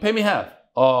thing. You only pay me half.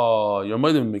 Oh, you're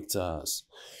minded to mix us.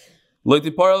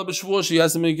 She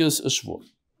has to make us a shvuah.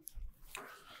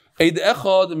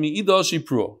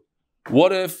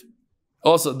 What if,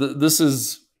 also, this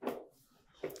is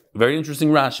very interesting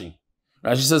Rashi.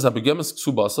 Rashi says, "Habegemes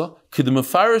ksubasa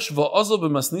kidmefarish va'azo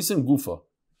b'masnisim gufa."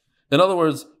 In other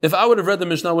words, if I would have read the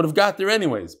Mishnah, I would have got there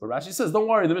anyways. But Rashi says, don't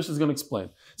worry, the Mishnah is going to explain.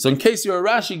 So in case you're a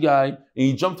Rashi guy and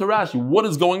you jump to Rashi, what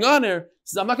is going on here? He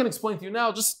says, I'm not going to explain to you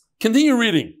now, just continue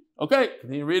reading. Okay?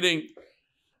 Continue reading.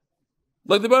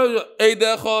 Like the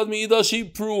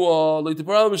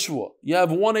you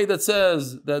have one aid that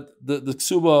says that the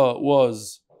ksuba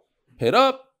was paid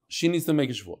up, she needs to make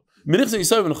a shvua.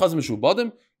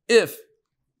 If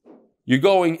you're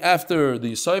going after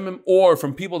the Yisayimim or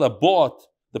from people that bought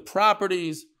the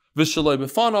properties, or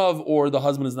the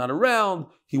husband is not around,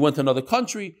 he went to another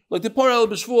country, like the parallel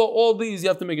b'shvua, all these you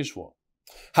have to make a shvua.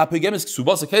 And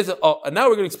now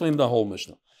we're going to explain the whole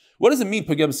Mishnah. What does it mean,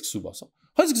 pagemis ksubasa?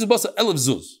 Ksubasa elef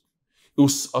zuz. It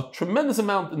was a tremendous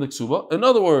amount in the ksuba. In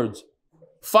other words,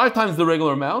 5 times the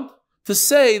regular amount. To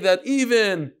say that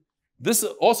even this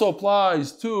also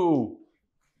applies to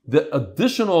the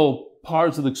additional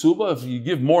parts of the ksuba, if you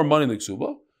give more money in the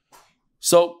ksuba.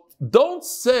 So don't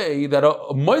say that a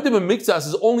moedim and mikzas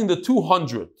is only in the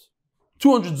 200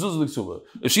 zuz of the ksuba.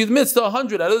 If she admits to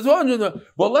 100 out of the 200,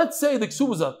 well, let's say the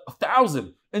ksuba is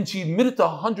 1,000 and she admitted to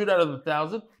 100 out of the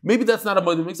 1,000. Maybe that's not a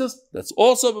moedim mikzas. That's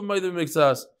also a moedim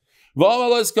mikzas.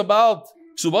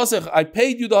 I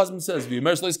paid you, the husband says. I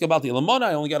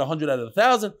only got 100 out of the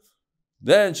 1,000.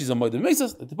 Then she's a moedim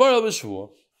mikzas.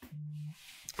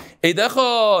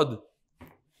 Eidechad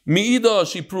miida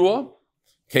shiprua.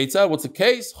 Ketzad, what's the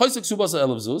case? The ksuba is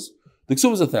 1,000.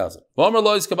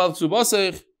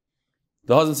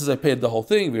 The husband says, I paid the whole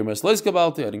thing. I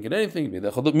didn't get anything. And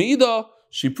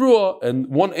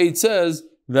 1 aid says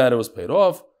that it was paid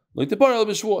off.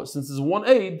 Since it's 1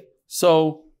 aid,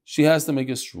 so she has to make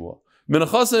a shvua.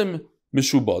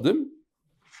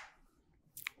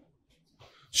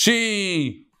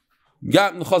 She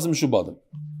got nechasim mishubadim.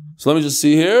 So let me just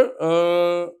see here.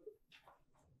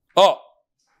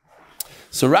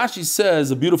 So Rashi says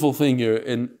a beautiful thing here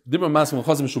in Dibra Masim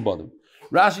Chasim Shubadim.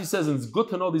 Rashi says, and it's good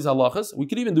to know these halachas. We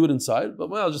could even do it inside, but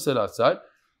I'll just say it outside.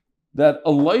 That a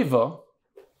leiva,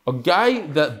 a guy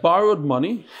that borrowed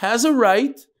money, has a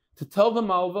right to tell the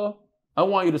malva, I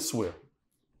want you to swear.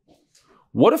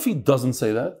 What if he doesn't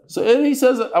say that? So if he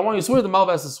says, I want you to swear, the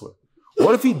malva has to swear.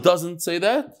 What if he doesn't say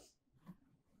that?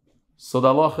 So the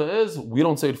halacha is, we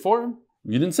don't say it for him.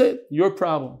 You didn't say it. Your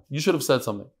problem. You should have said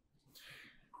something.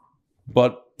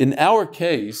 But in our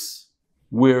case,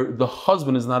 where the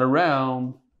husband is not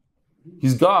around,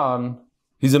 he's gone,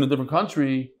 he's in a different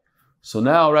country, so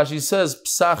now Rashi says,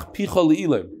 Psach picha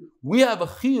li'ilem. We have a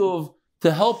chiyuv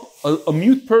to help a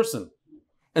mute person.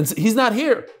 And he's not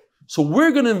here. So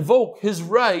we're going to invoke his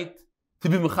right to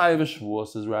be mechayev shvuah,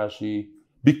 says Rashi,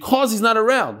 because he's not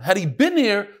around. Had he been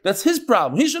here, that's his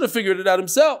problem. He should have figured it out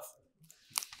himself.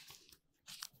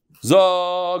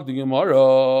 Zog the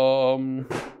Gemara.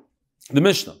 The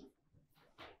Mishnah.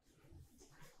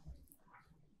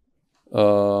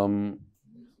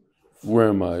 Where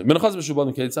am I? The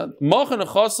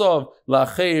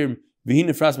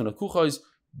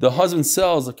husband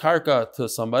sells a karka to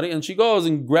somebody and she goes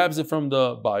and grabs it from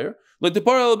the buyer. Like the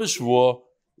parallel b'shvuah.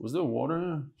 Was there water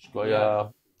here?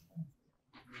 Shkoya.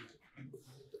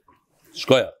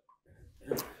 Shkoya.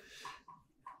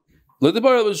 Like the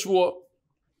parallel b'shvuah.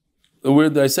 Where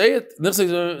did I say it? No.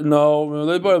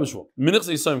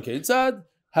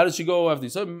 How did she go after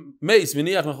Yisayim?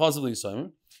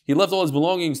 He left all his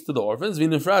belongings to the orphans.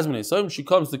 She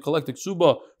comes to collect the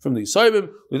ksuba from the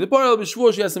Yisayim.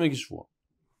 She has to make a shvua.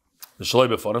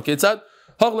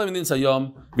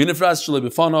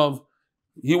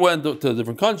 He went to a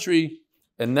different country,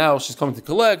 and now she's coming to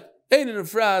collect.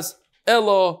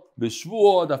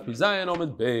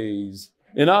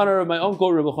 In honor of my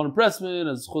uncle, Reb Eli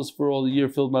Pressman, as zchus for all the year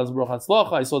filled with Baruch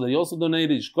hatzlacha, I saw that he also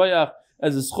donated Ishkoyach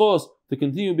as a zchus to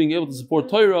continue being able to support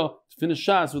Torah, to finish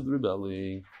Shas with Reb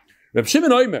Eli. Reb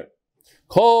Shimon Oimer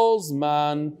calls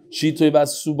man shitoy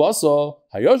bas subasa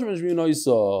hayosh meshvin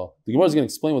oisa. The Gemara is going to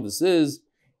explain what this is.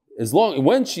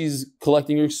 When she's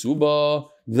collecting her ksuba,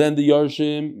 then the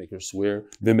Yarshim make her swear.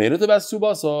 V'meirat bas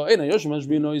subasa ein hayosh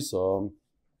meshvin oisa.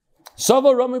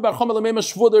 Sava Rami bar Chama lemei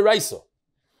mashvua deraisa.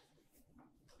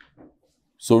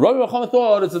 So Rabbi Bachama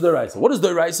thought it's a deraisa. What does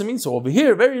deraisa mean? So over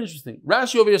here, very interesting.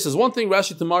 Rashi over here says one thing,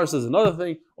 Rashi tomorrow says another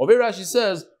thing. Over here Rashi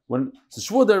says, when it's a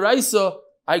shvua deraisa,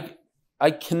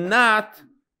 I cannot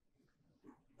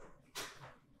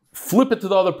flip it to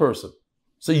the other person.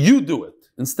 So you do it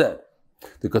instead.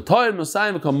 The Katayin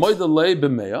Messiah become Moidalei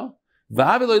b'meya,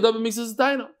 v'havi lo'ida b'mixas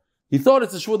atayna. He thought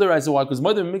it's a shvua deraisa. Why? Because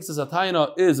Moida b'mixas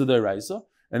atayna is a deraisa,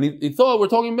 and he thought we're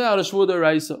talking about a shvua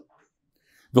deraisa.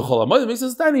 V'chol ha'moida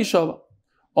b'mixas atayna yishava.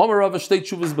 Omer Rav shtei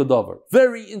tshuvas b'davar.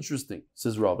 Very interesting,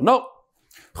 says Rav. No.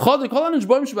 You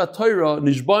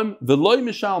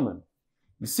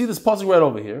see this pasuk right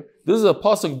over here. This is a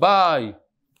pasuk by.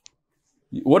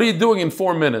 What are you doing in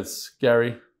 4 minutes,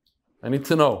 Gary? I need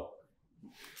to know.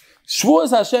 So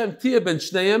the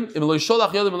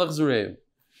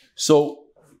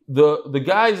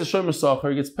guy is a shomer sachar.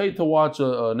 He gets paid to watch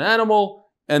an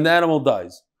animal, and the animal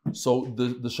dies. So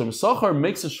the shomer sachar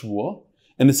makes a shvuah,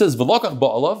 and it says v'lakach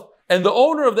ba'alav, and the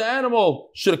owner of the animal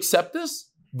should accept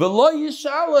this. V'lo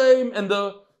yishalem, and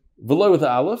the v'lo with the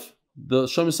aleph, the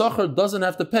shomer sachar doesn't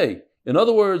have to pay. In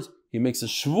other words, he makes a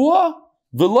shvuah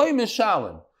v'lo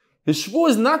mishalem. His shvuah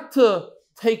is not to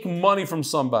take money from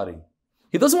somebody.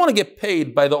 He doesn't want to get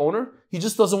paid by the owner. He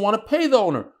just doesn't want to pay the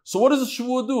owner. So what does a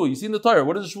shvuah do? You see in the Torah,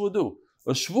 what does a shvuah do?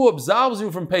 A shvuah absolves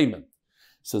you from payment.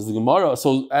 Says the Gemara.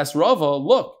 So ask Rava,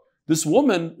 look, this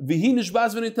woman, vihi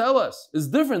nishbaz v'niteles, is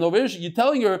different. Over here, you're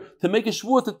telling her to make a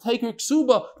shvuah to take her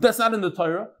ksuba. That's not in the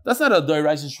Torah. That's not a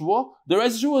deraisa shvuah.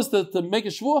 Deraisa shvuah is to make a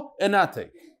shvuah and not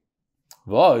take.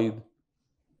 Void.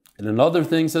 And another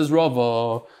thing says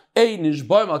Rava, you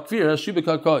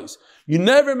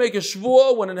never make a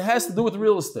shvuah when it has to do with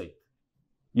real estate.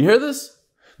 You hear this?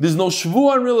 There's no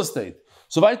shvuah on real estate.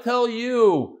 So if I tell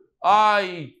you,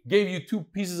 I gave you 2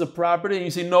 pieces of property, and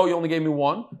you say, no, you only gave me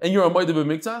 1, and you're a moed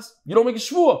b'miktzas, you don't make a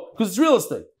shvuah, because it's real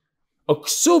estate. A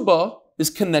ksuba is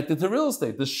connected to real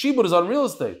estate. The shibud is on real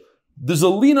estate. There's a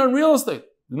lien on real estate.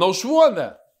 There's no shvuah on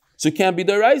that. So it can't be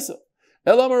deraisa.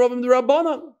 Elam aravim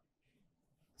d'Rabbanan.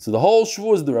 So the whole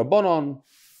shvuah is the Rabbanon.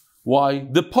 Why?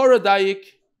 The paradayik,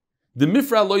 the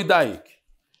mifra loy dayik.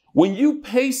 When you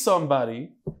pay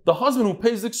somebody, the husband who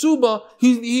pays the ksuba,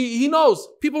 he knows.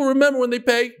 People remember when they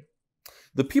pay.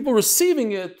 The people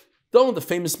receiving it don't. The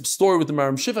famous story with the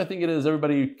Maram Shif, I think it is.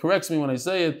 Everybody corrects me when I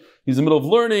say it. He's in the middle of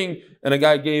learning, and a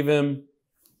guy gave him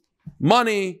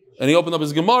money, and he opened up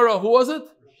his Gemara. Who was it?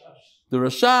 The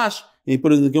Rashash. He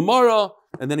put it in the Gemara,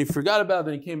 and then he forgot about it.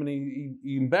 Then he came and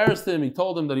he embarrassed him. He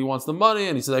told him that he wants the money,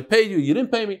 and he said, I paid you. You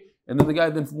didn't pay me. And then the guy,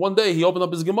 then one day, he opened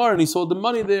up his Gemara, and he saw the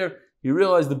money there. He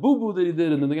realized the boo-boo that he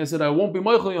did, and then the guy said, I won't be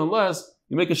moichli unless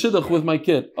you make a shidduch with my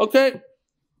kid. Okay.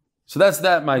 So that's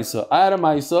that Maisa. I had a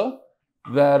Maisa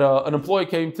that an employee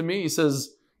came to me. He says,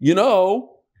 you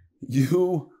know,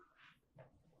 you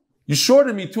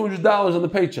shorted me $200 on the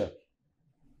paycheck.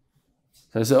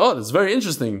 So I said, oh, that's very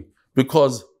interesting,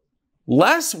 because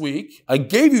last week I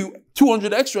gave you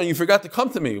 $200 extra and you forgot to come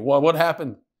to me. What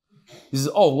happened? He says,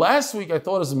 oh, last week I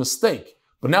thought it was a mistake.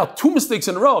 But now 2 mistakes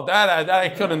in a row. That I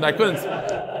couldn't.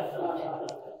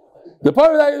 The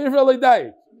part of that Israel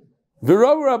died.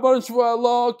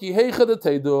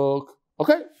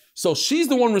 Okay, so she's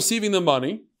the one receiving the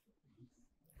money.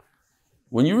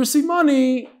 When you receive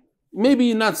money, maybe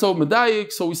you're not so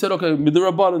medayik. So we said, okay,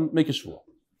 midrabanan, make a shvuah.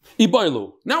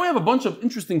 Ibailu. Now we have a bunch of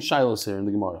interesting shilas here in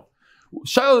the Gemara.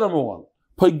 Shilah number 1.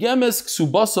 Poigemes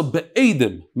ksubasa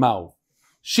be'edim mau.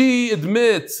 She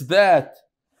admits that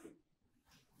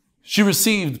she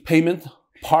received payment,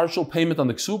 partial payment on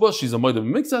the ksuba. She's a moed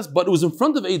b'miktzas, but it was in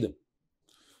front of edim.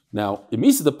 Now,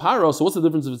 imisa the paro. So what's the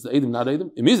difference if it's the edim, not edim?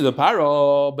 Imisa the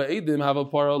paro be'edim have a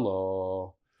para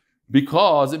law.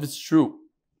 Because if it's true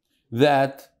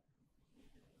that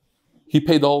he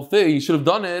paid the whole thing, he should have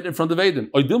done it in front of edim.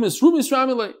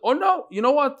 Or no, you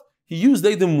know what? He used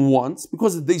edim once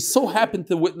because they so happened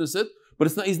to witness it. But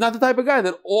he's not the type of guy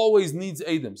that always needs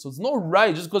Edim. So it's no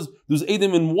right, just because there's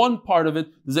Edim in one part of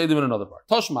it, there's Edim in another part.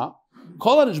 Toshma,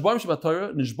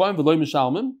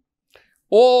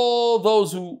 all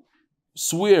those who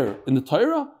swear in the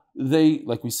Torah, they,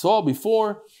 like we saw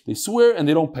before, they swear and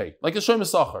they don't pay. Like a shomer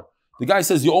sachar. The guy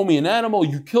says, you owe me an animal,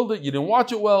 you killed it, you didn't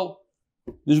watch it well.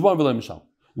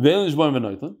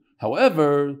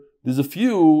 However, there's a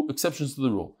few exceptions to the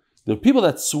rule. There are people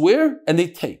that swear and they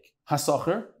take.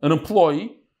 Hasacher, an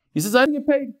employee, he says, I didn't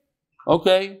get paid.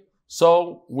 Okay,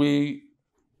 so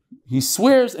he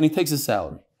swears and he takes his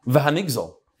salary.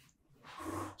 Vahanigzal.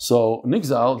 So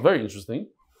nigzal, very interesting.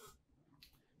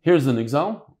 Here's the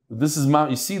nigzal. This is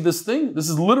you see this thing? This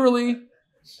is literally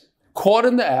caught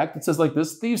in the act. It says like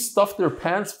this: thieves stuffed their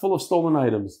pants full of stolen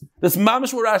items. That's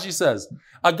mamish what Rashi says.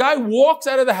 A guy walks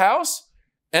out of the house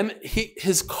and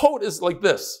his coat is like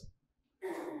this.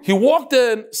 He walked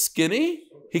in skinny.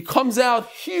 He comes out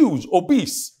huge,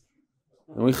 obese.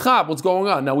 And we chab, what's going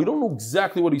on? Now, we don't know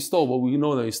exactly what he stole, but we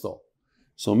know that he stole.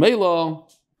 So, Mela,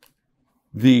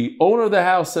 the owner of the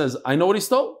house says, I know what he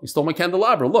stole. He stole my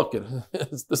candelabra. Look,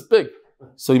 it's this big.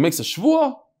 So he makes a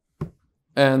shvuah,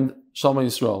 and Shalom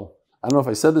Yisrael. I don't know if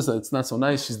I said this, it's not so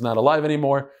nice. She's not alive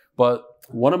anymore. But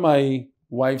one of my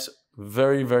wife's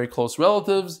very, very close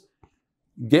relatives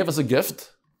gave us a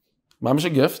gift, mamish a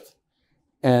gift,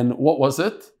 and what was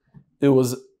it? It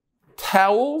was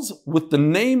towels with the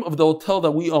name of the hotel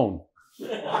that we own.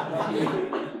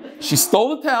 She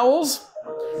stole the towels,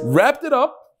 wrapped it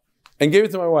up, and gave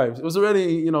it to my wife. It was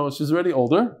already, she was already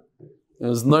older. It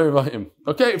was Nervahim.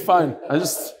 Okay, fine. I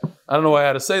don't know why I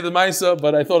had to say the Maisa,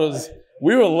 but I thought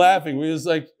we were laughing.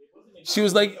 She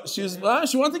wanted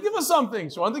to give us something.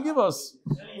 She wanted to give us.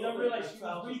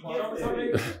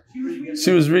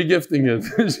 She was regifting it.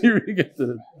 She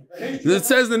regifted it. It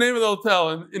says the name of the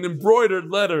hotel in embroidered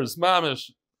letters,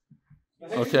 mamish.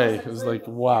 Okay, it was like,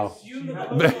 wow.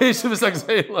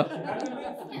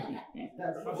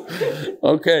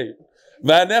 Okay.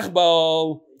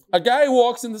 A guy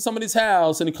walks into somebody's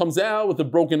house and he comes out with a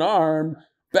broken arm,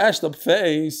 bashed up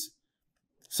face.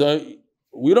 So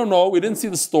we don't know, we didn't see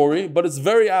the story, but it's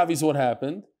very obvious what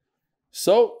happened.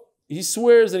 So he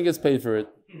swears and he gets paid for it.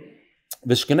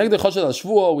 We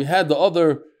had the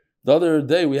other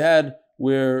day we had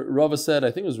where Rava said,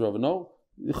 I think it was Rava, no?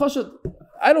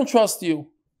 I don't trust you.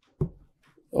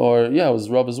 Or it was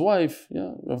Rava's wife,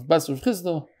 Rav Basar of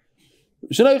Chisda.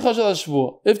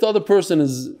 If the other person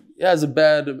has a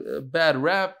bad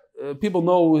rap, people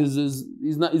know he's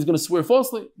going to swear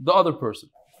falsely, the other person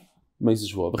makes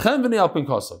it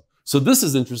shvuah. So this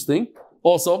is interesting.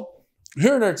 Also,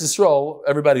 here in Eretz Yisrael,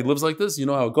 everybody lives like this. You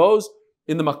know how it goes.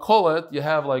 In the makolet, you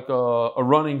have like a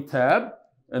running tab,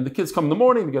 and the kids come in the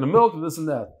morning, they get a milk, and this and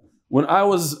that. When I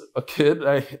was a kid,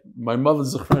 my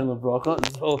mother's zchus brachah.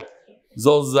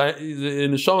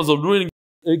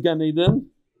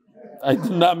 I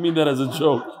did not mean that as a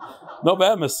joke. No,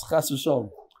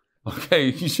 okay,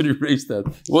 you should erase that.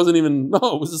 It wasn't even,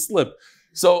 it was a slip.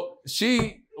 So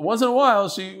she, once in a while,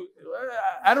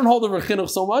 I don't hold her for chinuch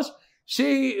so much.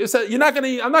 She said, I'm not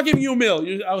giving you a meal.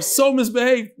 I was so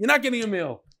misbehaved. You're not getting a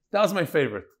meal. That was my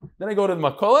favorite. Then I go to the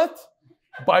makolet,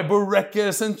 buy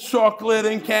burekis and chocolate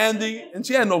and candy, and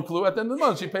she had no clue. At the end of the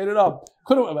month, she paid it up.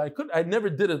 I never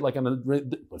did it like but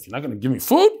if you're not going to give me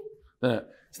food, so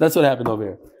that's what happened over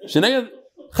here.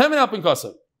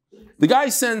 The guy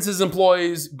sends his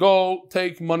employees, go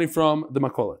take money from the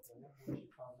makolet.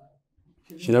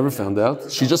 She never found out.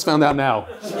 She just found out now.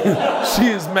 She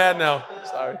is mad now.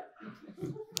 Sorry.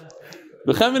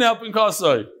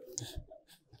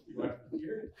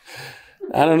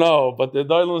 I don't know, but the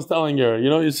Doilan is telling her,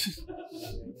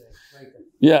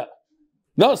 yeah.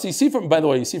 No, so you see from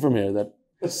here that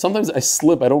sometimes I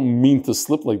slip. I don't mean to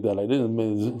slip like that. I didn't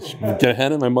mean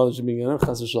Gehenna, my mother should be Gehenna,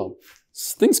 chas v'shalom.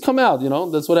 Things come out,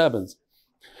 that's what happens.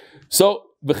 So,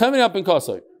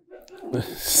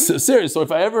 serious, so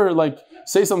if I ever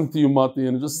say something to you, Mati,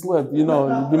 and it just slipped, be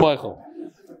Michael.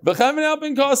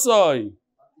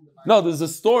 No, there's a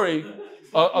story.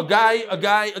 A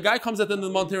guy comes at the end of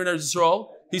the month here in Eretz Yisrael.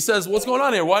 He says, "What's going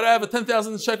on here? Why do I have a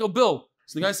 10,000 shekel bill?"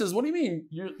 So the guy says, "What do you mean?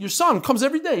 Your son comes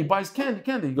every day, he buys candy."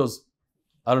 He goes,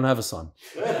 "I don't have a son."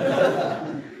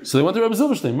 So they went to Reb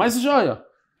Eli.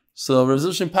 So Reb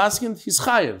Eli Paskin, he's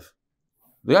chayiv.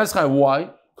 The guy's chayiv.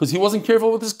 Why? Because he wasn't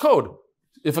careful with his code.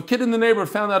 If a kid in the neighborhood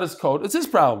found out his code, it's his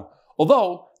problem.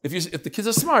 Although, if the kids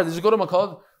are smart, they just go to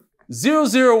Makal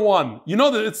 001. You know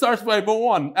that it starts by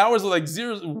 1. Ours are like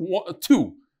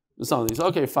 2 or something. So,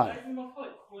 okay, fine.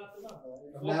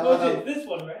 This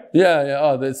one, right? Yeah.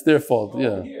 Oh, it's their fault.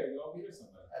 Yeah. I've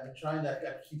been trying to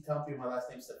keep telling people my last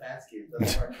name's Stefansky. It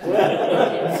doesn't work.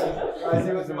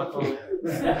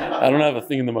 I don't have a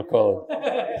thing in the Makal.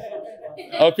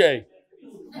 Okay.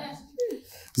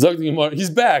 He's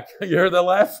back. You heard that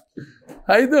laugh?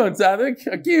 How you doing, Tzadik?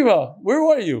 Akiva, where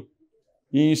were you?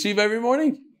 You in yeshiva every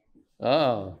morning?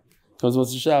 Comes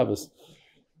once to Shabbos.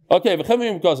 Okay,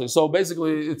 so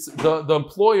basically, it's the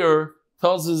employer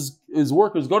tells his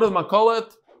workers, go to the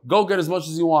makolet, go get as much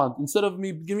as you want. Instead of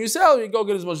me giving you salary, go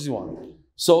get as much as you want.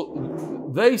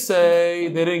 So they say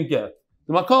they didn't get.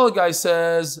 The makolet guy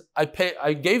says, I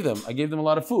gave them a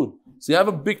lot of food. So you have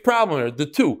a big problem here, the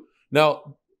two.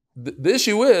 Now, the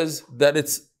issue is that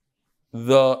it's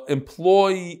the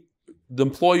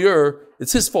employer,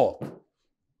 it's his fault.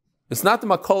 It's not the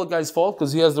makolet guy's fault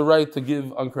because he has the right to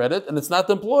give on credit, and it's not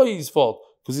the employee's fault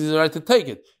because he has the right to take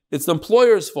it. It's the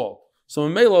employer's fault. So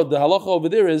in Melo, the halacha over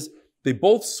there is they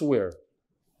both swear.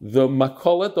 The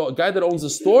makolet, the guy that owns the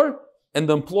store, and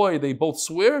the employee, they both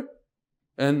swear,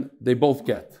 and they both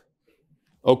get.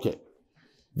 Okay.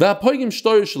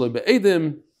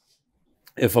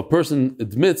 If a person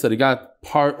admits that he got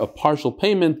a partial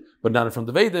payment, but not in front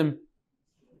of Eidim,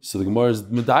 so the Gemara is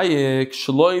medayik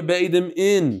shloi be'edim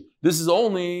in. This is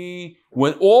only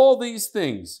when all these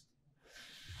things.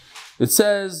 It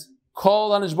says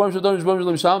These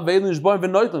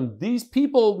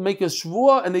people make a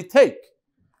shvuah and they take.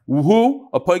 Who?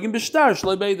 A pagan b'shtar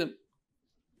shloi beidim.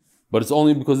 But it's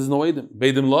only because there's no edim.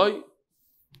 Beidim loy.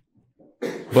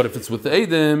 But if it's with the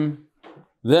edim,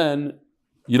 then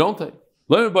you don't take.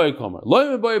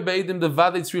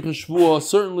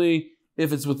 Certainly,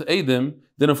 if it's with the edim,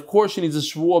 then of course she needs a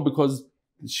shvuah because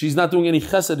she's not doing any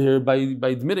chesed here by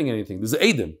admitting anything. There's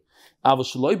edim. But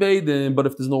if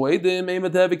there's no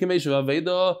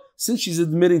edim, since she's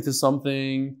admitting to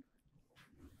something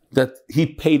that he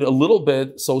paid a little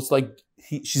bit, so it's like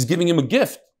she's giving him a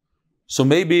gift. So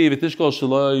maybe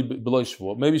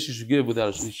maybe she should give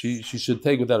without she should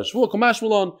take without a shvuah. Kamash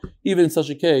malon, even in such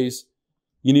a case,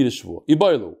 you need a shvuah.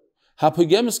 Ibaylu.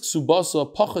 Hapagemis ksubasa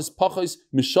pachas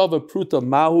mishava pruta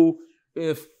mahu.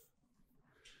 If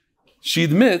she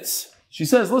admits, she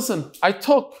says, listen, I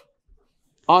took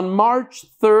on March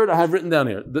 3rd, I have written down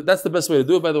here. That's the best way to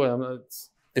do it, by the way.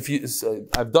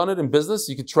 I've done it in business.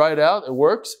 You can try it out. It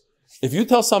works. If you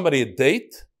tell somebody a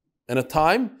date and a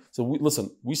time, so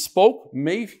we spoke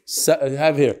I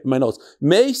have here in my notes,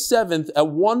 May 7th at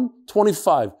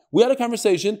 1:25. We had a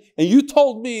conversation and you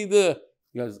told me you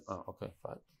guys, okay,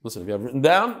 fine. Listen, if you have written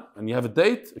down and you have a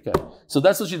date, okay. So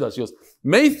that's what she does. She goes,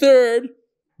 May 3rd,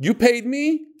 you paid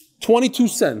me 22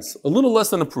 cents, a little less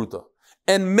than a pruta.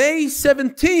 And May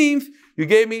 17th, you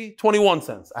gave me 21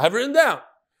 cents. I have written down.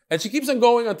 And she keeps on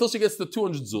going until she gets to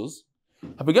 200 zuz.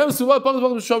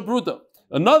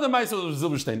 Another Ma'aser was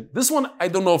Zilberstein. This one, I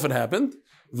don't know if it happened.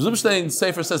 Zilberstein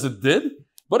Sefer says it did,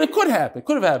 but it could happen. It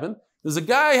could have happened. There's a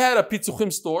guy who had a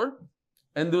pitzuchim store,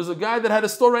 and there was a guy that had a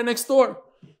store right next door.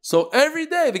 So every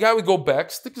day, the guy would go back,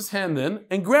 stick his hand in,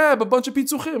 and grab a bunch of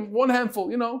pitzuchim, one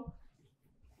handful,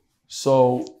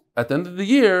 So at the end of the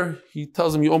year, he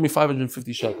tells him, you owe me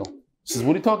 550 shekel. He says,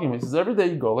 what are you talking about? He says, every day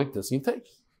you go like this and you take.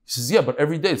 He says, yeah, but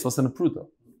every day it's less than a pruta.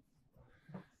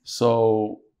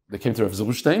 So they came to Rav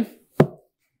Zilberstein.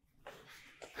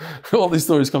 All these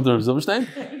stories come to Rav Zilberstein.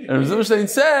 And Rav Zilberstein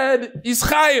said, he's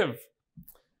chayiv. He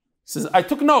says, I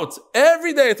took notes.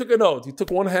 Every day I took a note. He took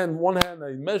one hand,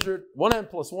 I measured, one hand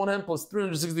plus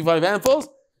 365 handfuls.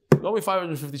 You owe me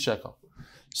 550 shekel.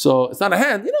 So it's not a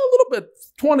hand, a little bit,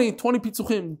 20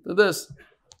 pitzuchim, this.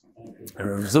 And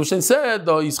Rav Zilberstein said,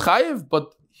 though he's chayiv,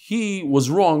 but he was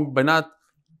wrong by not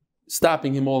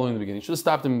stopping him all the way in the beginning. He should have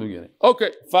stopped him in the beginning.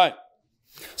 Okay, fine.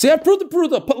 So you have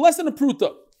pruta, put less than a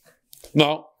pruta.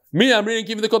 No. Me, I'm reading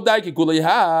even the Kodaiki Kulei.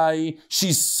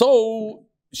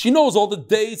 She knows all the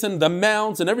dates and the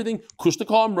amounts and everything. Kushta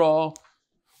Kamra.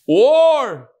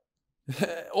 Or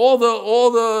all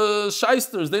the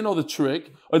shysters, they know the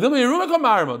trick.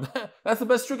 That's the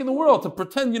best trick in the world, to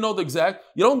pretend you know the exact.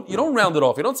 You don't round it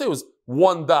off. You don't say it was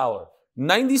 $1.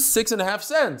 96.5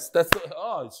 cents. That's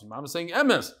Mama saying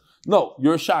emes. No,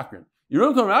 you're a shakran.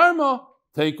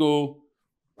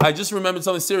 I just remembered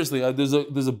something seriously. There's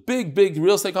a big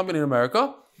real estate company in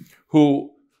America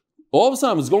who all of a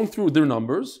sudden was going through their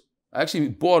numbers. I actually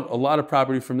bought a lot of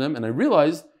property from them, and I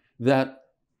realized that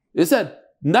it said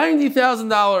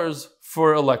 $90,000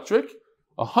 for electric,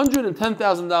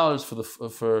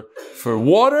 $110,000 for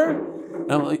water.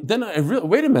 And I'm like, then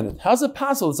wait a minute, how's it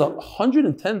possible? It's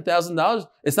 $110,000.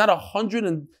 It's not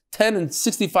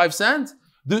 $110.65.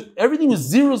 Everything was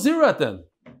 0 at then.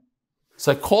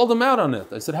 So I called them out on it.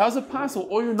 I said, how's it possible?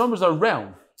 All your numbers are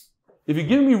round. If you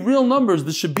give me real numbers,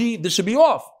 this should be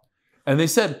off. And they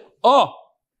said, our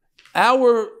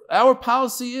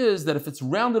policy is that if it's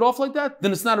rounded off like that,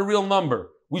 then it's not a real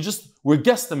number. We're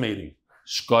guesstimating.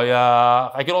 Shkoya.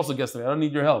 I can also guesstimate. I don't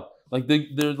need your help. Like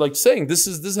they're like saying this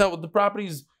is how the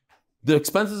properties, the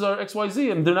expenses are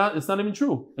XYZ, and it's not even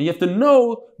true. And you have to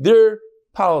know their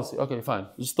policy. Okay, fine.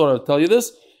 Just thought I'd tell you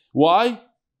this. Why?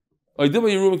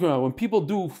 When people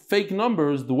do fake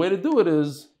numbers, the way to do it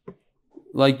is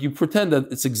like you pretend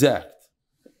that it's exact.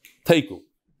 Teiku.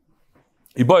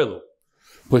 Iboilu.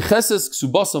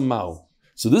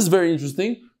 So this is very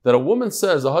interesting, that a woman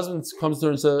says, a husband comes to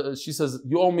her and says, she says,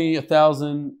 you owe me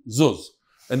 1,000 zuz.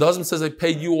 And the husband says, I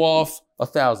paid you off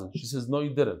 1,000. She says, no, you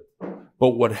didn't.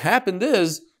 But what happened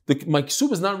is, my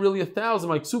ksuba is not really 1,000.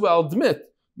 My ksuba, I'll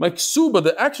admit, my ksuba,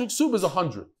 the actual ksuba is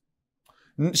 100.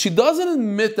 She doesn't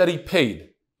admit that he paid.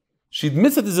 She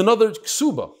admits that there's another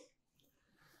ksuba.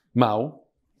 Now,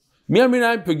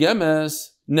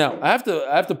 I have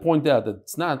to point out that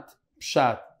it's not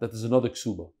pshat that there's another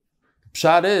ksuba.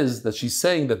 Pshat is that she's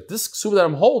saying that this ksuba that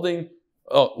I'm holding,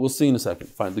 we'll see in a second.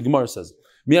 Fine, the Gemara says,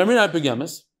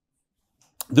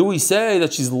 do we say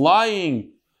that she's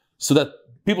lying so that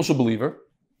people should believe her?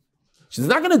 She's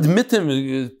not going to admit him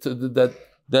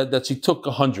that she took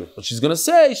 100, but she's going to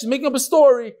say, she's making up a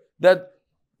story that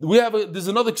there's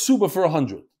another ksuba for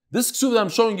 100. This ksuba that I'm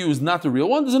showing you is not the real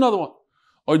one. There's another one.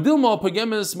 Or dilma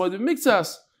pagemis moidim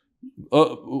mixas.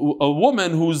 A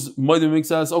woman who's moidim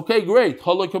mixas. Okay, great.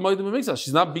 Halakha moidim mixas.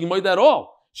 She's not being moidim at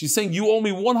all. She's saying you owe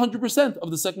me 100%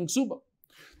 of the second ksuba.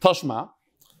 Tashma.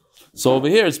 So over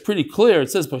here it's pretty clear.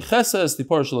 It says percheses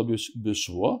tiparshal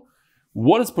b'shvua.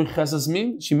 What does percheses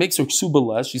mean? She makes her ksuba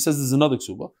less. She says there's another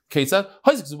ksuba. Ketzad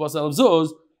ha'zik ksuba alav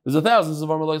zuz. There's 1,000 of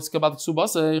amalek about the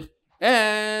ksuba,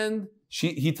 and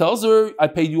he tells her, I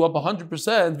paid you up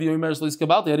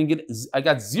 100%. I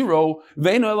got zero.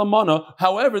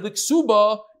 However, the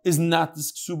ksuba is not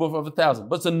this ksuba of 1,000,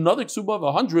 but it's another ksuba of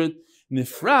 100.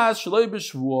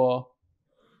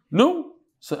 No.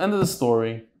 So end of the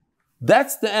story.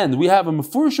 That's the end. We have a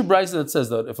mefurish brayso that says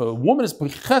that if a woman is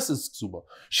percheses ksuba,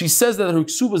 she says that her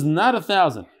ksuba is not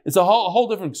 1,000. It's a whole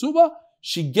different ksuba.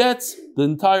 She gets her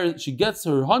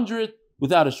 100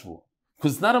 without a shvua.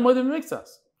 Because it's not a moedim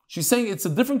mixas. She's saying it's a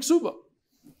different ksuba.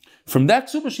 From that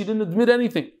ksuba, she didn't admit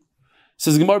anything.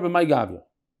 Says Gemara b'may gavya.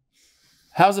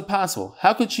 How's it possible?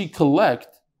 How could she collect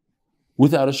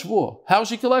without a shvua? How is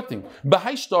she collecting?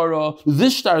 B'haishtara,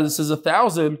 this star that says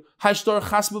 1,000, haishtara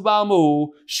chas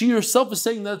b'balmu. She herself is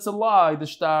saying that it's a lie, the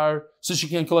star, so she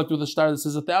can't collect with a star that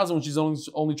says 1,000 when she's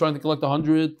only trying to collect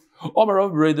 100.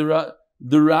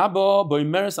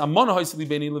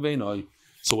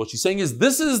 So what she's saying is,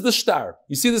 this is the star.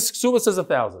 You see this ksuba says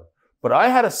 1,000. But I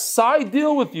had a side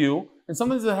deal with you, and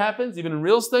sometimes it happens, even in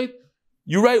real estate,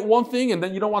 you write one thing and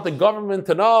then you don't want the government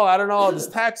to know, I don't know, this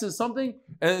taxes, something,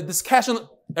 and this cash on,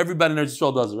 everybody in Eretz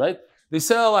Yisrael does it, right? They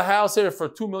sell a house here for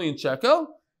 2 million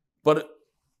shekel, but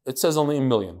it says only a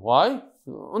million. Why?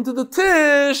 Onto the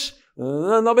tish,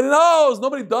 nobody knows,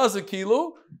 nobody does a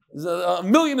kilo, a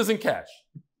million is in cash.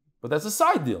 But that's a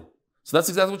side deal. So that's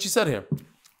exactly what she said here.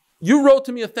 You wrote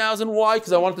to me 1,000. Why?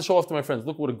 Because I wanted to show off to my friends.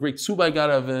 Look what a great ksuba I got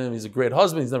out of him. He's a great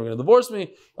husband. He's never going to divorce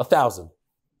me. 1,000.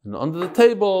 And under the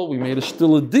table, we made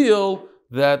still a deal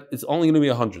that it's only going to be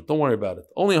 100. Don't worry about it.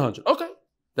 Only 100. Okay.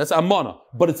 That's amana.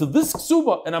 But it's this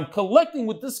ksuba, and I'm collecting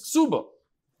with this ksuba.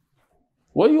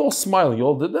 Why are you all smiling? You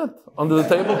all did that? Under the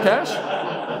table, cash?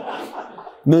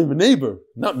 Neighbor.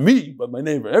 Not me, but my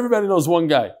neighbor. Everybody knows one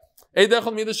guy.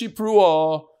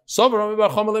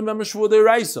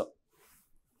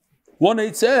 One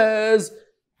eight says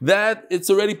that it's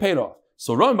already paid off.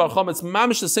 So Ram Barcham, it's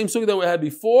mamish the same sugi that we had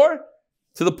before,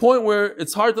 to the point where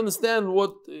it's hard to understand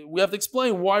what we have to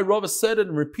explain why Rava said it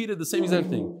and repeated the same exact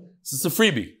thing. So it's a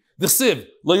freebie.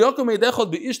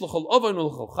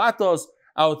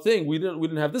 Our thing, we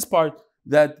didn't have this part,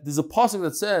 that there's a pasuk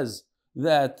that says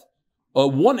that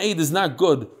 1/8 is not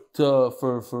good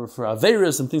for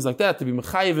Averis and things like that, to be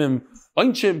Mechayivim,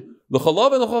 Einchim. The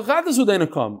chalav and the chachatas who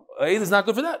didn't come. Eid is not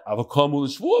good for that. Avakamu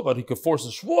l'shvua, but he could force a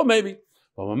shvua maybe.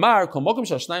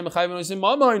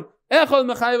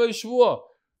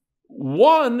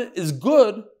 One is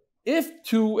good if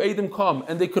 2 Eidim come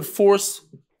and they could force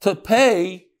to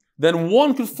pay, then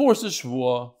one could force a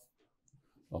shvua.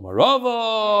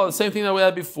 The same thing that we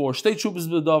had before.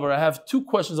 I have 2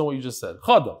 questions on what you just said.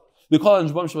 When it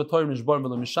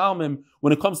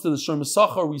comes to the Shem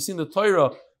Sachar, we see in the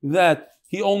Torah that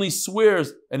he only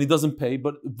swears and he doesn't pay,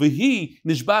 but Vihi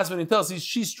Nishbas, when he tells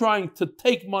she's trying to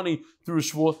take money through a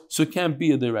shvua, so it can't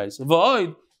be a derais.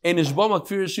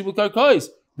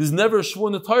 There's never a shvua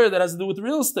in the Torah that has to do with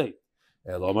real estate.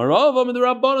 The whole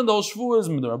shvua is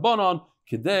midrabanan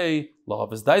kidei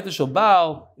lahavas daita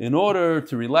shabal, in order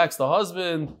to relax the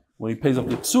husband when he pays up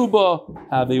the ksuba.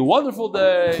 Have a wonderful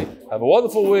day. Have a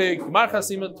wonderful week. Mar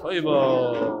chasima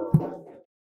toiva.